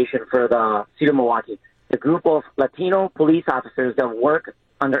Organization for the City of Milwaukee, a group of Latino police officers that work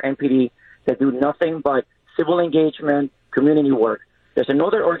under NPD that do nothing but civil engagement, community work. There's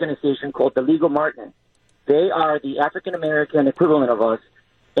another organization called the League of Martin. They are the African-American equivalent of us,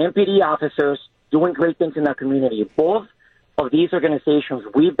 NPD officers doing great things in our community. Both of these organizations,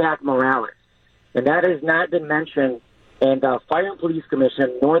 we back Morales. And that has not been mentioned, and the Fire and Police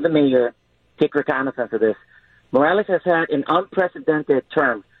Commission nor the mayor take reconnaissance of this. Morales has had an unprecedented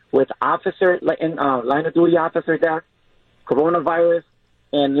term with officer, line of duty officer death, coronavirus,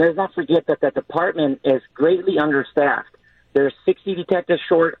 and let's not forget that the department is greatly understaffed. There's 60 detectives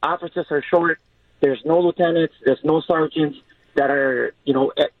short, officers are short, there's no lieutenants, there's no sergeants that are,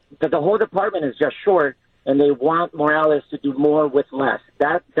 the whole department is just short, and they want Morales to do more with less.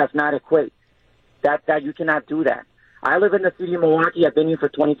 That does not equate. That you cannot do that. I live in the city of Milwaukee. I've been here for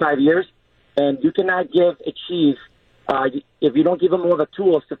 25 years, and you cannot give a chief, if you don't give him all the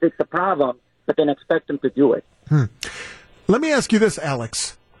tools to fix the problem, but then expect him to do it. Let me ask you this,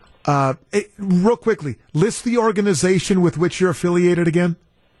 Alex. Real quickly, list the organization with which you're affiliated again.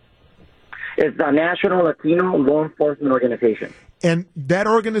 It's the National Latino Law Enforcement Organization. And that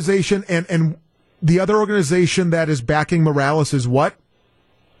organization and the other organization that is backing Morales is what?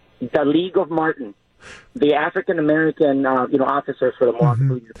 The League of Martin, the African American, officers for the Milwaukee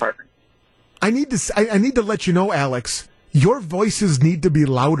Police Department. I need to let you know, Alex, your voices need to be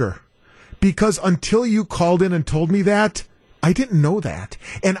louder, because until you called in and told me that, I didn't know that.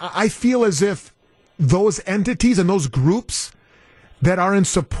 And I feel as if those entities and those groups that are in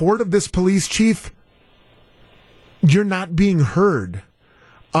support of this police chief, you're not being heard.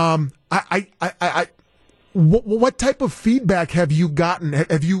 What type of feedback have you gotten?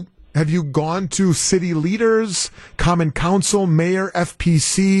 Have you gone to city leaders, common council, mayor,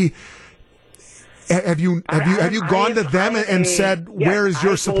 FPC? Have you gone to them and said, where is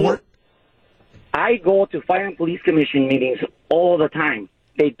your support? I go to Fire and Police Commission meetings all the time.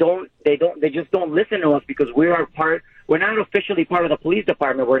 They just don't listen to us because we're not officially part of the police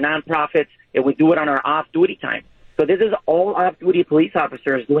department. We're nonprofits, and we do it on our off-duty time. So this is all off-duty police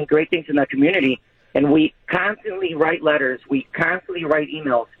officers doing great things in the community, and we constantly write letters, we constantly write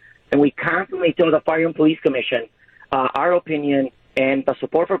emails, and we constantly tell the Fire and Police Commission our opinion and the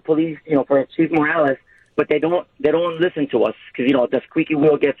support for police, for Chief Morales. But they don't listen to us because the squeaky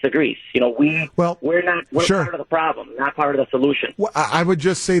wheel gets the grease. We're sure. part of the problem, not part of the solution. Well, I would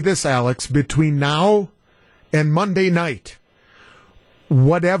just say this, Alex, between now and Monday night,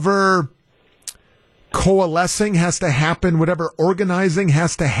 whatever coalescing has to happen, whatever organizing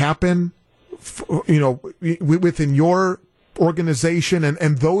has to happen, within your organization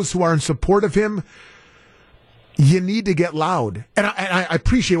and those who are in support of him, you need to get loud. And I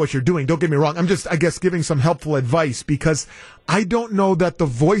appreciate what you're doing. Don't get me wrong. I'm just, I guess, giving some helpful advice because I don't know that the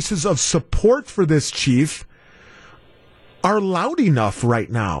voices of support for this chief are loud enough right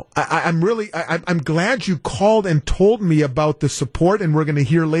now. I'm glad you called and told me about the support, and we're going to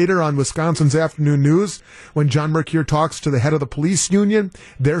hear later on Wisconsin's Afternoon News when John Mercure talks to the head of the police union,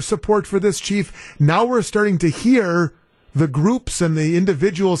 their support for this chief. Now we're starting to hear the groups and the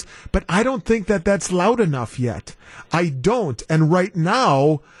individuals, but I don't think that that's loud enough yet. I don't. And right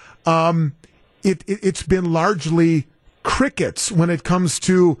now, it's been largely crickets when it comes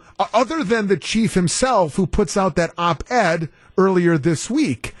to, other than the chief himself who puts out that op-ed earlier this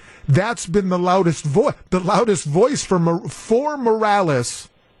week. That's been the loudest voice for Morales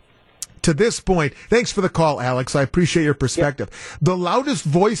to this point. Thanks for the call, Alex. I appreciate your perspective. Yep. The loudest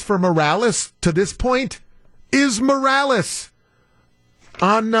voice for Morales to this point is Morales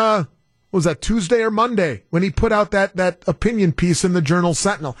on, was that Tuesday or Monday when he put out that opinion piece in the Journal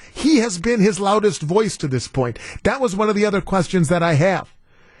Sentinel. He has been his loudest voice to this point. That was one of the other questions that I have.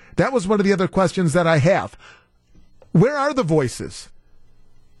 Where are the voices?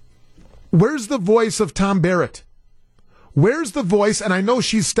 Where's the voice of Tom Barrett? Where's the voice, and I know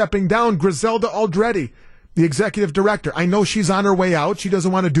she's stepping down, Griselda Aldretti? the executive director. I know she's on her way out. She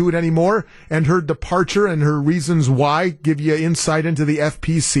doesn't want to do it anymore, and her departure and her reasons why give you insight into the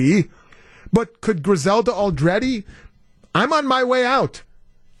FPC. But could Griselda Aldrete, I'm on my way out.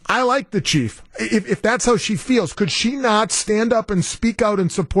 I like the chief. If that's how she feels, could she not stand up and speak out in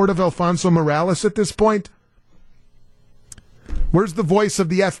support of Alfonso Morales at this point? Where's the voice of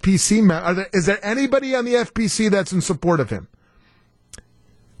the FPC? Is there anybody on the FPC that's in support of him?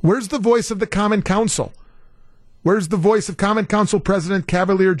 Where's the voice of the Common Council? Where's the voice of Common Council President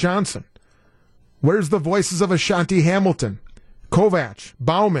Cavalier Johnson? Where's the voices of Ashanti Hamilton, Kovac,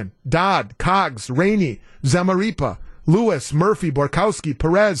 Bauman, Dodd, Coggs, Rainey, Zamaripa, Lewis, Murphy, Borkowski,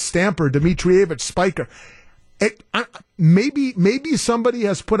 Perez, Stamper, Dmitrievich, Spiker? Maybe somebody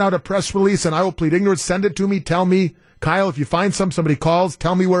has put out a press release, and I will plead ignorance. Send it to me. Tell me, Kyle, if you find somebody calls,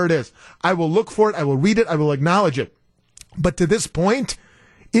 tell me where it is. I will look for it. I will read it. I will acknowledge it. But to this point,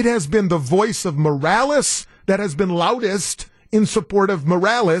 it has been the voice of Morales that has been loudest in support of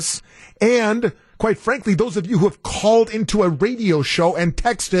Morales. And quite frankly, those of you who have called into a radio show and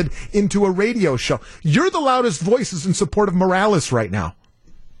texted into a radio show, you're the loudest voices in support of Morales right now.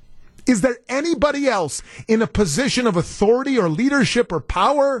 Is there anybody else in a position of authority or leadership or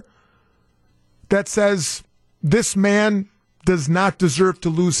power that says this man does not deserve to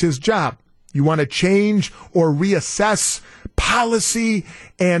lose his job? You want to change or reassess policy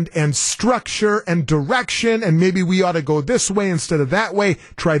and structure and direction, and maybe we ought to go this way instead of that way,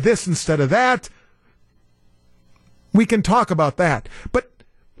 try this instead of that. We can talk about that. But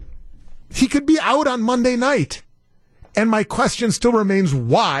he could be out on Monday night. And my question still remains,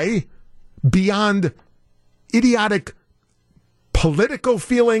 why, beyond idiotic political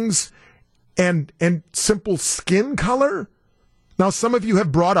feelings and simple skin color? Now, some of you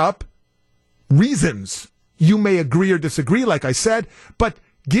have brought up reasons. You may agree or disagree, like I said, but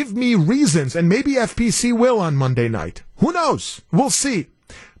give me reasons, and maybe FPC will on Monday night. Who knows? We'll see.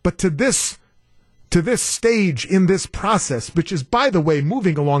 But to this stage in this process, which is, by the way,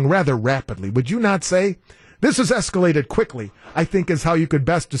 moving along rather rapidly, would you not say? This has escalated quickly, I think, is how you could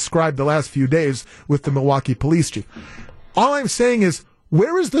best describe the last few days with the Milwaukee police chief. All I'm saying is,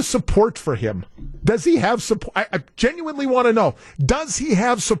 where is the support for him? Does he have support? I genuinely want to know. Does he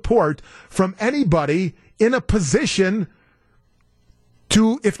have support from anybody in a position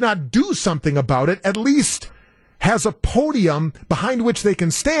to, if not do something about it, at least has a podium behind which they can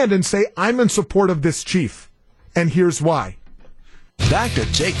stand and say, I'm in support of this chief, and here's why. Back to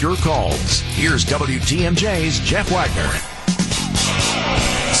take your calls. Here's WTMJ's Jeff Wagner.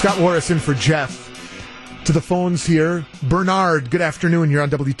 Scott Warras in for Jeff. To the phones here. Bernard, good afternoon. You're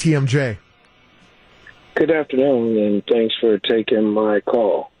on WTMJ. Good afternoon, and thanks for taking my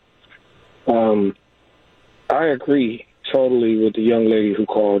call. I agree totally with the young lady who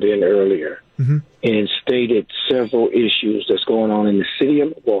called in earlier and stated several issues that's going on in the city of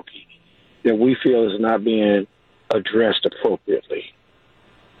Milwaukee that we feel is not being addressed appropriately.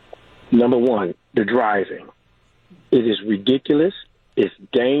 Number one, the driving. It is ridiculous. It's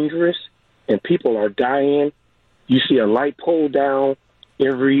dangerous. And people are dying. You see a light pole down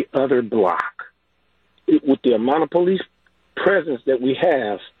every other block. With the amount of police presence that we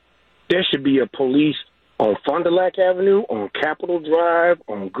have, there should be a police on Fond du Lac Avenue, on Capitol Drive,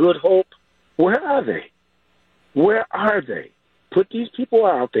 on Good Hope. Where are they? Where are they? Put these people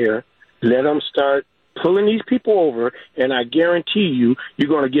out there. Let them start pulling these people over, and I guarantee you, you're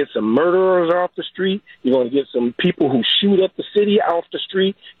going to get some murderers off the street. You're going to get some people who shoot up the city off the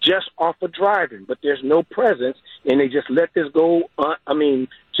street just off of driving. But there's no presence, and they just let this go,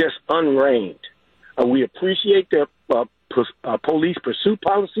 just unreined. We appreciate the police pursuit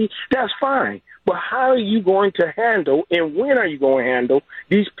policy. That's fine. But how are you going to handle, and when are you going to handle,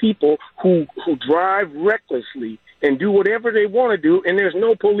 these people who drive recklessly and do whatever they want to do, and there's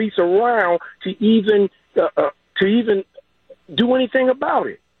no police around to even do anything about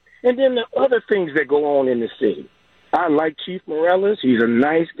it? And then the other things that go on in the city. I like Chief Morales. He's a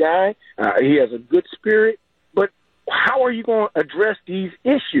nice guy. He has a good spirit. But how are you going to address these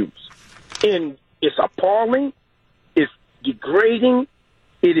issues? And it's appalling. It's degrading.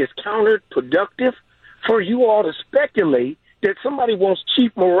 It is counterproductive for you all to speculate that somebody wants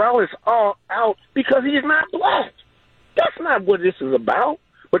Chief Morales all out because he is not black. That's not what this is about,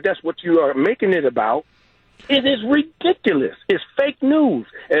 but that's what you are making it about. It is ridiculous. It's fake news,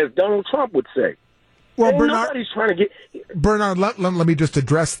 as Donald Trump would say. Well, and Bernard, nobody's trying to get... Bernard, let me just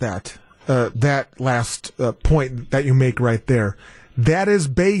address that last point that you make right there. That is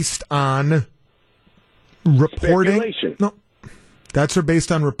based on reporting. Speculation. No, that's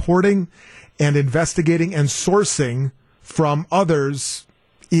based on reporting and investigating and sourcing from others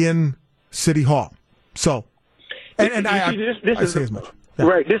in City Hall. So, and I say as much. Yeah.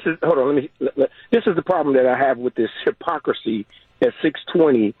 Right. This is this is the problem that I have with this hypocrisy at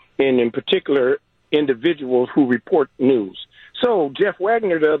 620, and in particular individuals who report news. So Jeff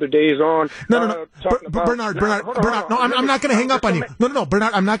Wagner the other day is on. No. Bernard. No, I'm not going to hang up on you. No,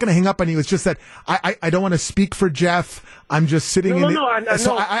 Bernard, I'm not going to hang up on you. It's just that I don't want to speak for Jeff. I'm just sitting in.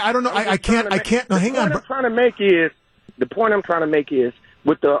 So I don't know. I can't. No, hang on. The point I'm trying to make is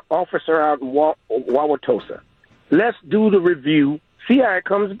with the officer out in Wauwatosa. Let's do the review. See how it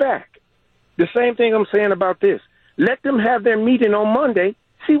comes back. The same thing I'm saying about this. Let them have their meeting on Monday.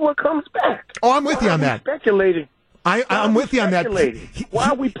 See what comes back. Oh, I'm with you on that. Speculating. I'm with you on that. Why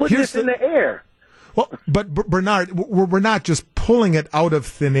are we putting this in the air? Well, but Bernard, we're not just pulling it out of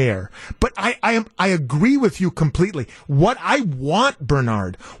thin air. But I agree with you completely. What I want,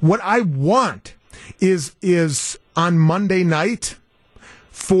 Bernard, is on Monday night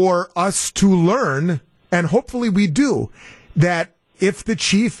for us to learn, and hopefully we do, that if the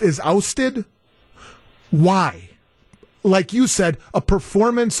chief is ousted, why? Like you said, a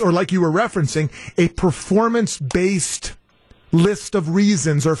performance, or like you were referencing, a performance-based list of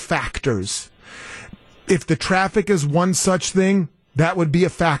reasons or factors. If the traffic is one such thing, that would be a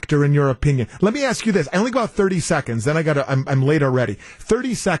factor in your opinion. Let me ask you this. I only got 30 seconds. Then I'm late already.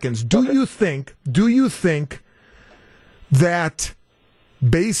 30 seconds. Do you think that,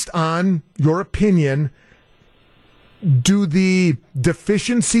 based on your opinion, do the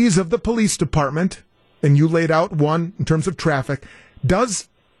deficiencies of the police department, and you laid out one in terms of traffic, does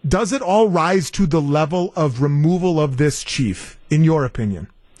it all rise to the level of removal of this chief, in your opinion?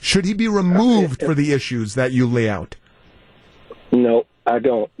 Should he be removed for the issues that you lay out? No, I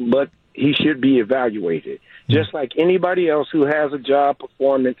don't. But he should be evaluated, just like anybody else who has a job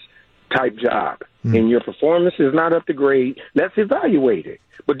performance type job. And your performance is not up to grade. Let's evaluate it.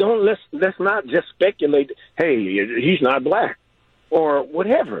 But let's not just speculate. Hey, he's not black or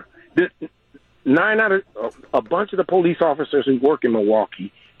whatever. A bunch of the police officers who work in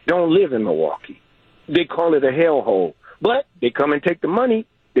Milwaukee don't live in Milwaukee. They call it a hellhole. But they come and take the money.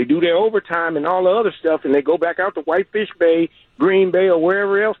 They do their overtime and all the other stuff, and they go back out to Whitefish Bay, Green Bay, or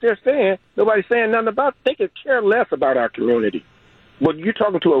wherever else they're staying. Nobody's saying nothing about it. They could care less about our community. But you're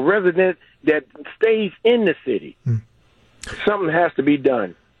talking to a resident that stays in the city. Something has to be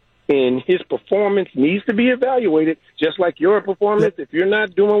done. And his performance needs to be evaluated, just like your performance. If you're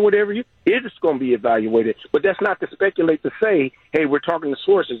not doing whatever it's going to be evaluated. But that's not to speculate to say, hey, we're talking to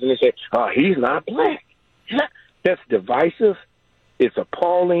sources, and they say, he's not black. That's divisive. It's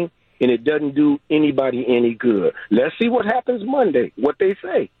appalling, and it doesn't do anybody any good. Let's see what happens Monday, what they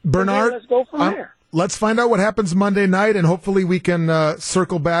say. Bernard, let's go from there. Let's find out what happens Monday night, and hopefully we can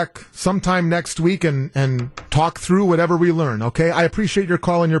circle back sometime next week and talk through whatever we learn, okay? I appreciate your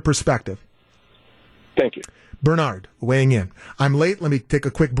call and your perspective. Thank you. Bernard, weighing in. I'm late. Let me take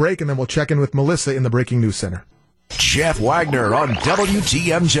a quick break, and then we'll check in with Melissa in the Breaking News Center. Jeff Wagner on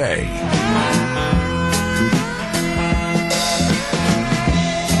WTMJ.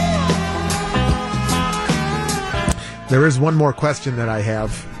 There is one more question that I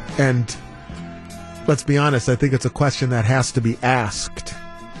have, and let's be honest, I think it's a question that has to be asked.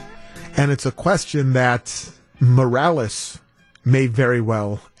 And it's a question that Morales may very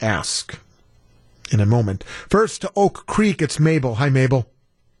well ask in a moment. First, to Oak Creek, it's Mabel. Hi, Mabel.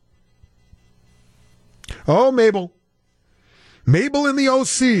 Oh, Mabel. Mabel in the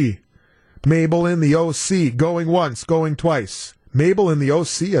OC. Mabel in the OC. Going once, going twice. Mabel in the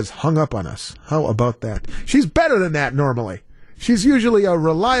OC has hung up on us. How about that? She's better than that normally. She's usually a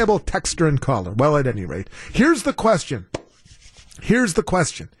reliable texter and caller. Well, at any rate, here's the question.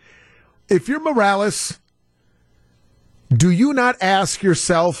 If you're Morales, do you not ask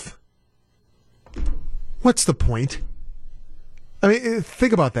yourself, what's the point? I mean,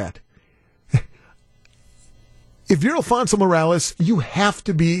 think about that. If you're Alfonso Morales, you have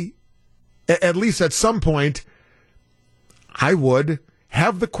to be, at least at some point, I would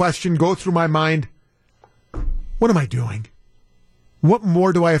have the question go through my mind, what am I doing? What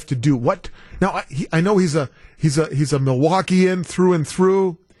more do I have to do? What now? I know he's a Milwaukeean through and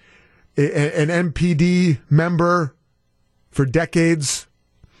through, an MPD member for decades.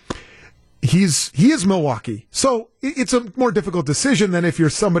 He is Milwaukee, so it's a more difficult decision than if you're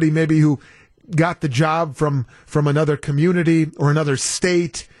somebody maybe who got the job from another community or another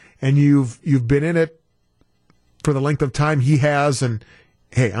state, and you've been in it for the length of time he has. And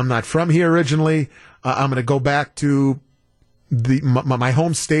hey, I'm not from here originally. I'm going to go back to my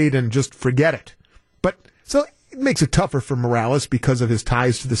home state and just forget it. But so it makes it tougher for Morales because of his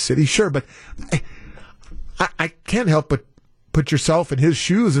ties to the city. Sure, but I can't help but put yourself in his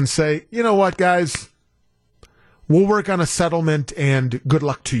shoes and say, you know what, guys, We'll work on a settlement, and good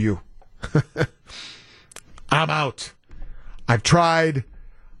luck to you. I'm out. I've tried.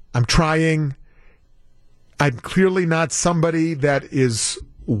 I'm trying. I'm clearly not somebody that is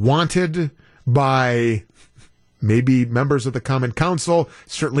wanted by maybe members of the Common Council,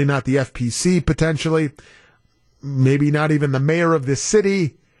 certainly not the FPC potentially, maybe not even the mayor of this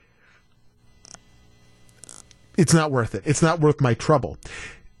city. It's not worth it. It's not worth my trouble.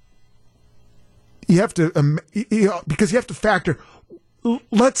 You have to, because you have to factor.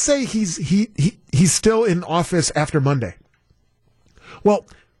 Let's say he's still in office after Monday. Well,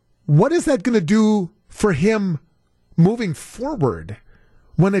 what is that going to do for him moving forward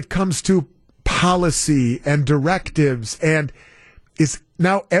when it comes to policy and directives? And is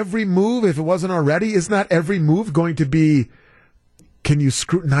now every move, if it wasn't already, is not every move going to be, can you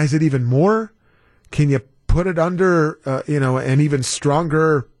scrutinize it even more? Can you put it under, an even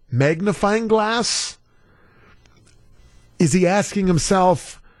stronger magnifying glass? Is he asking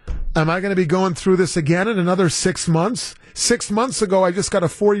himself, am I going to be going through this again in another 6 months? 6 months ago, I just got a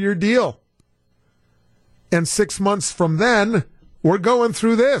 4-year deal. And 6 months from then, we're going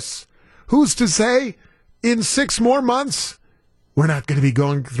through this. Who's to say in 6 more months, we're not going to be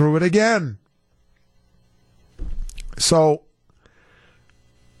going through it again? So,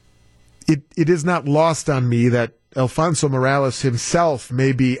 it is not lost on me that Alfonso Morales himself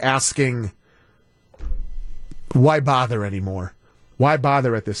may be asking, why bother anymore? Why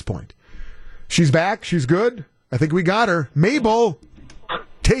bother at this point? She's back. She's good. I think we got her. Mabel,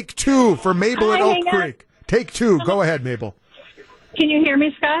 take 2 for Mabel at Oak Creek. Take 2. Go ahead, Mabel. Can you hear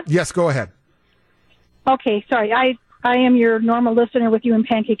me, Scott? Yes, go ahead. Okay, sorry. I am your normal listener with you and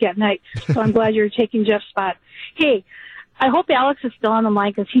Pancake at Night, so I'm glad you're taking Jeff's spot. Hey, I hope Alex is still on the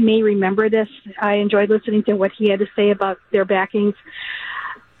line because he may remember this. I enjoyed listening to what he had to say about their backings.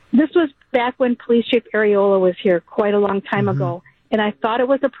 This was back when Police Chief Areola was here quite a long time ago, and I thought it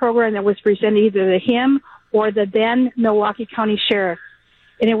was a program that was presented either to him or the then Milwaukee County Sheriff.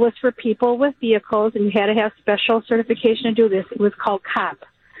 And it was for people with vehicles, and you had to have special certification to do this. It was called COPP,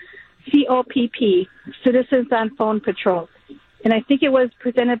 C-O-P-P, Citizens on Phone Patrol. And I think it was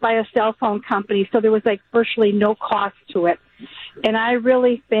presented by a cell phone company, so there was like virtually no cost to it. And I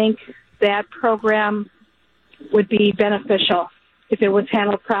really think that program would be beneficial if it was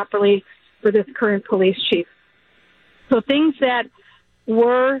handled properly for this current police chief. So things that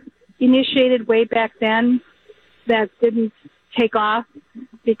were initiated way back then that didn't take off,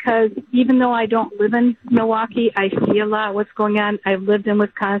 because even though I don't live in Milwaukee, I see a lot of what's going on. I've lived in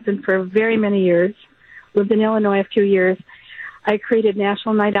Wisconsin for very many years, lived in Illinois a few years. I created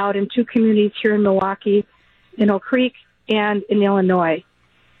National Night Out in 2 communities here in Milwaukee, in Oak Creek and in Illinois.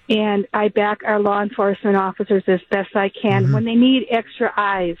 And I back our law enforcement officers as best I can when they need extra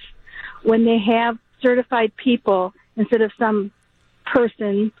eyes, when they have certified people instead of some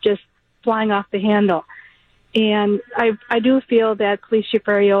person just flying off the handle. And I do feel that Police Chief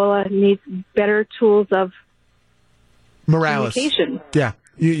Areola needs better tools of Morales. communication. Yeah,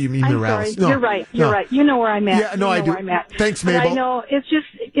 you mean I'm Morales. sorry. No, You're right. You know where I'm at. Yeah, no, I do. Where I'm at. Thanks, But Mabel. I know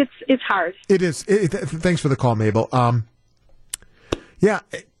it's hard. It is. Thanks for the call, Mabel. Yeah,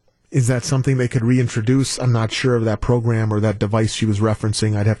 is that something they could reintroduce? I'm not sure of that program or that device she was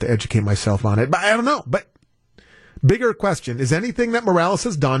referencing. I'd have to educate myself on it. But I don't know. But bigger question, is anything that Morales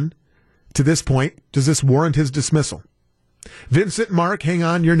has done to this point, does this warrant his dismissal? Vincent, Mark, hang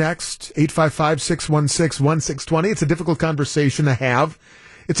on, you're next. 855-616-1620. It's a difficult conversation to have.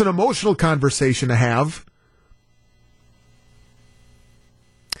 It's an emotional conversation to have.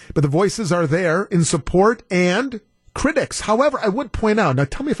 But the voices are there in support and critics. However, I would point out, now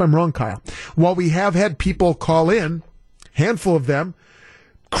tell me if I'm wrong, Kyle, while we have had people call in, handful of them,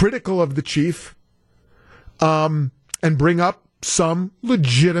 critical of the chief, and bring up some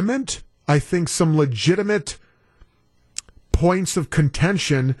legitimate points of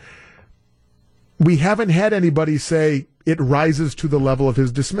contention, we haven't had anybody say it rises to the level of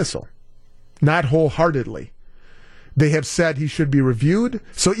his dismissal. Not wholeheartedly. They have said he should be reviewed.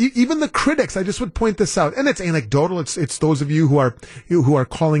 So even the critics, I just would point this out, and it's anecdotal. It's those of you who are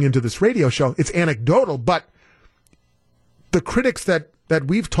calling into this radio show. It's anecdotal, but the critics that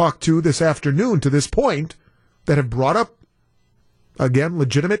we've talked to this afternoon to this point that have brought up, again,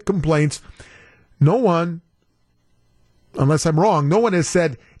 legitimate complaints, no one, unless I'm wrong, no one has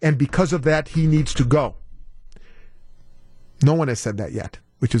said, and because of that, he needs to go. No one has said that yet,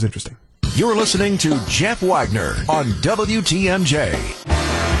 which is interesting. You're listening to Jeff Wagner on WTMJ.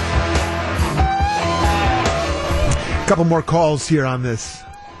 A couple more calls here on this.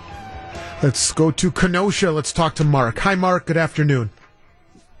 Let's go to Kenosha. Let's talk to Mark. Hi, Mark. Good afternoon.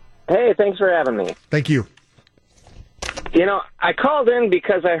 Hey, thanks for having me. Thank you. I called in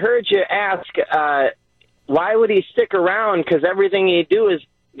because I heard you ask, why would he stick around? Because everything he do is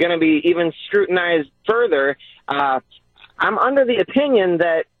going to be even scrutinized further. I'm under the opinion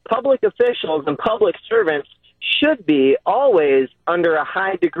that public officials and public servants should be always under a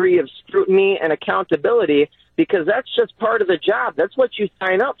high degree of scrutiny and accountability, because that's just part of the job. That's what you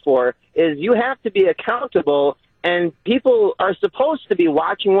sign up for, is you have to be accountable, and people are supposed to be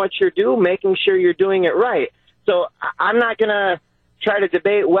watching what you do, making sure you're doing it right. So I'm not going to try to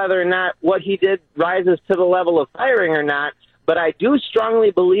debate whether or not what he did rises to the level of firing or not, but I do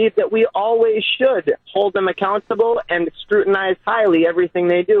strongly believe that we always should hold them accountable and scrutinize highly everything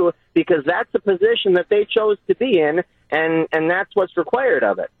they do, because that's the position that they chose to be in, and that's what's required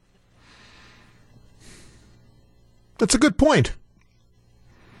of it. That's a good point.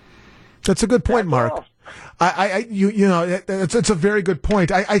 That's a good point, Mark. It's a very good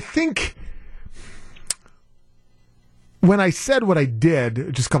point. I think when I said what I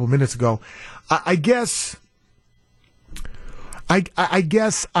did just a couple minutes ago, I guess I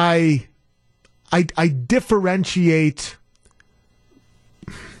differentiate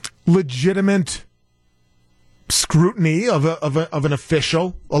legitimate scrutiny of an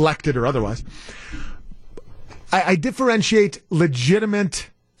official, elected or otherwise. I differentiate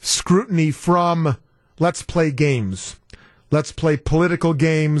legitimate scrutiny from let's play games. Let's play political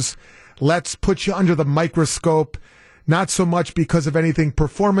games. Let's put you under the microscope, not so much because of anything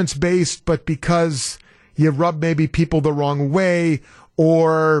performance-based, but because you rub maybe people the wrong way,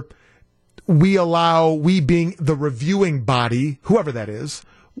 or we being the reviewing body, whoever that is,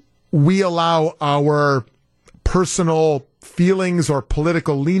 we allow our personal feelings or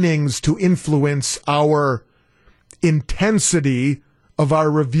political leanings to influence our intensity of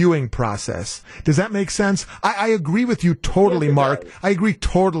our reviewing process. Does that make sense? I agree with you totally, yes, Mark. I agree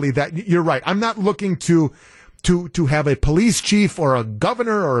totally that you're right. I'm not looking to have a police chief or a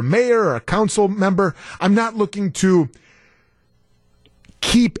governor or a mayor or a council member. I'm not looking to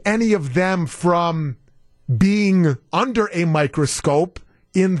keep any of them from being under a microscope,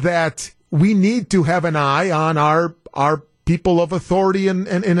 in that we need to have an eye on our people of authority and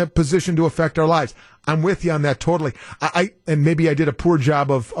in a position to affect our lives. I'm with you on that totally. And maybe I did a poor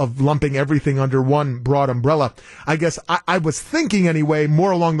job of lumping everything under one broad umbrella. I guess I was thinking anyway more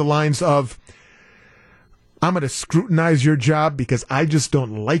along the lines of, I'm going to scrutinize your job because I just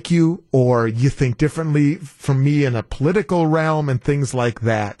don't like you, or you think differently from me in a political realm and things like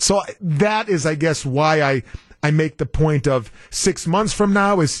that. So that is, I guess, why I make the point of 6 months from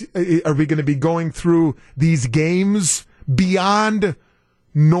now, are we going to be going through these games beyond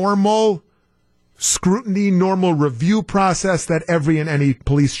normal scrutiny, normal review process that every and any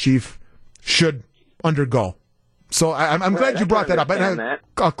police chief should undergo? So I'm glad you brought that up.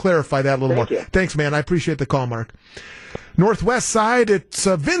 I'll clarify that a little more. Thanks, man. I appreciate the call, Mark. Northwest side, it's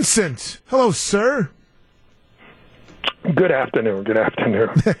Vincent. Hello, sir. Good afternoon.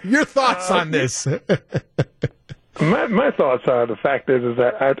 Your thoughts on this? My thoughts are, the fact is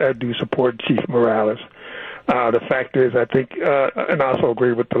that I do support Chief Morales. The fact is, I think, and I also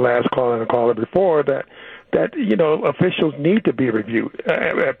agree with the last caller and the caller before, that officials need to be reviewed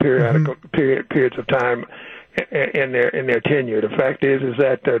at periods of time in their tenure. The fact is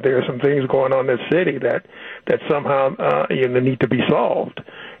that there are some things going on in this city that somehow need to be solved.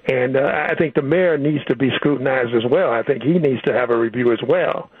 And I think the mayor needs to be scrutinized as well. I think he needs to have a review as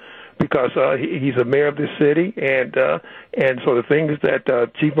well, because he's a mayor of this city, and so the things that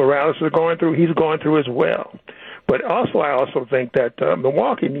Chief Morales is going through, he's going through as well. But also, I also think that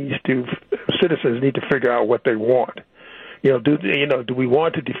citizens need to figure out what they want. Do we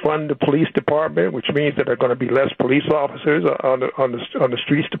want to defund the police department, which means that there are going to be less police officers on the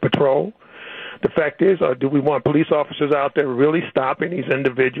streets to patrol? The fact is, do we want police officers out there really stopping these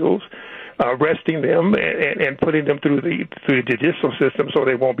individuals, arresting them and putting them through the judicial system so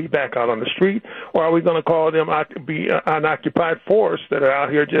they won't be back out on the street? Or are we going to call them unoccupied force that are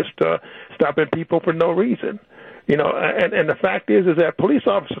out here just stopping people for no reason? And the fact is that police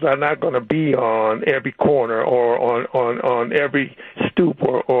officers are not going to be on every corner or on every stoop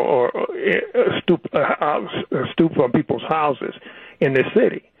or stoop on people's houses in this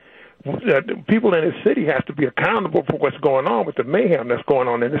city. People in this city have to be accountable for what's going on with the mayhem that's going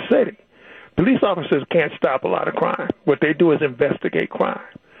on in the city. Police officers can't stop a lot of crime. What they do is investigate crime.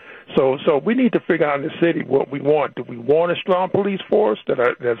 So we need to figure out in the city what we want. Do we want a strong police force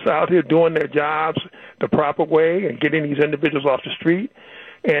that's out here doing their jobs the proper way and getting these individuals off the street?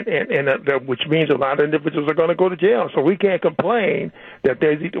 And which means a lot of individuals are going to go to jail. So we can't complain that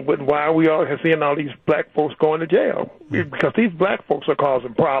why we are seeing all these black folks going to jail, because these black folks are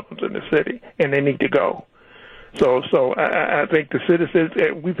causing problems in the city and they need to go. So I think the citizens,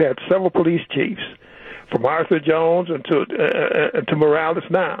 we've had several police chiefs, from Arthur Jones to Morales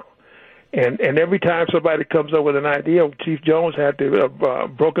now. And every time somebody comes up with an idea, Chief Jones had the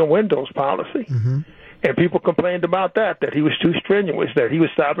broken windows policy. Mm-hmm. And people complained about that he was too strenuous, that he was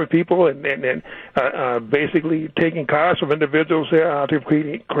stopping people and basically taking cars from individuals there out of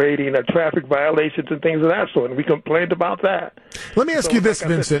creating traffic violations and things of that sort. And we complained about that. Let me ask you this,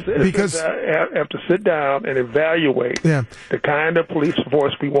 Vincent, because I have to sit down and evaluate the kind of police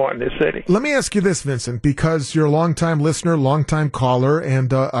force we want in this city. Let me ask you this, Vincent, because you're a longtime listener, longtime caller,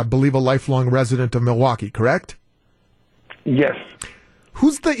 and I believe a lifelong resident of Milwaukee, correct? Yes.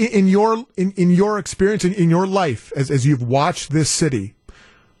 Who's in your experience, in your life, as you've watched this city,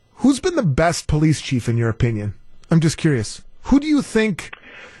 who's been the best police chief in your opinion? I'm just curious. Who do you think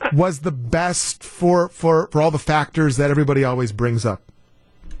was the best for all the factors that everybody always brings up?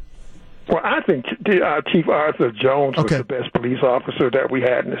 Well, I think Chief Arthur Jones was the best police officer that we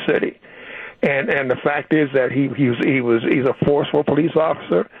had in the city, and the fact is that he's a forceful police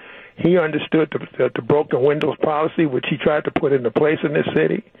officer. He understood the broken windows policy, which he tried to put into place in this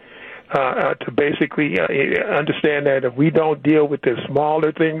city, to basically understand that if we don't deal with the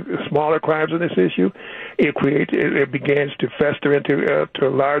smaller crimes in this issue, it begins to fester into to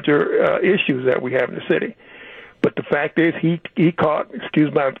larger issues that we have in the city. But the fact is, he caught,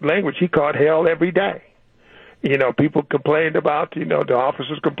 excuse my language, he caught hell every day. You know, people complained about, the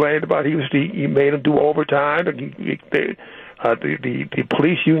officers complained about he made them do overtime, and the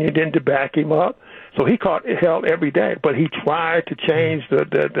police union didn't back him up. So he caught hell every day, but he tried to change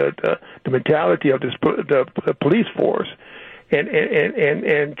the mentality of the police force and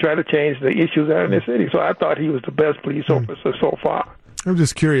try to change the issues out in the city. So I thought he was the best police officer so far. I'm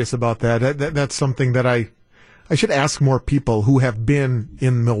just curious about that. That's something that I should ask more people who have been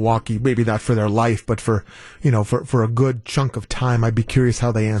in Milwaukee, maybe not for their life, but for a good chunk of time. I'd be curious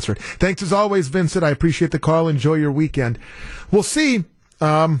how they answered. Thanks as always, Vincent. I appreciate the call. Enjoy your weekend. We'll see.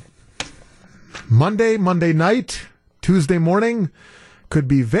 Monday night, Tuesday morning could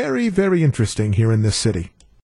be very, very interesting here in this city.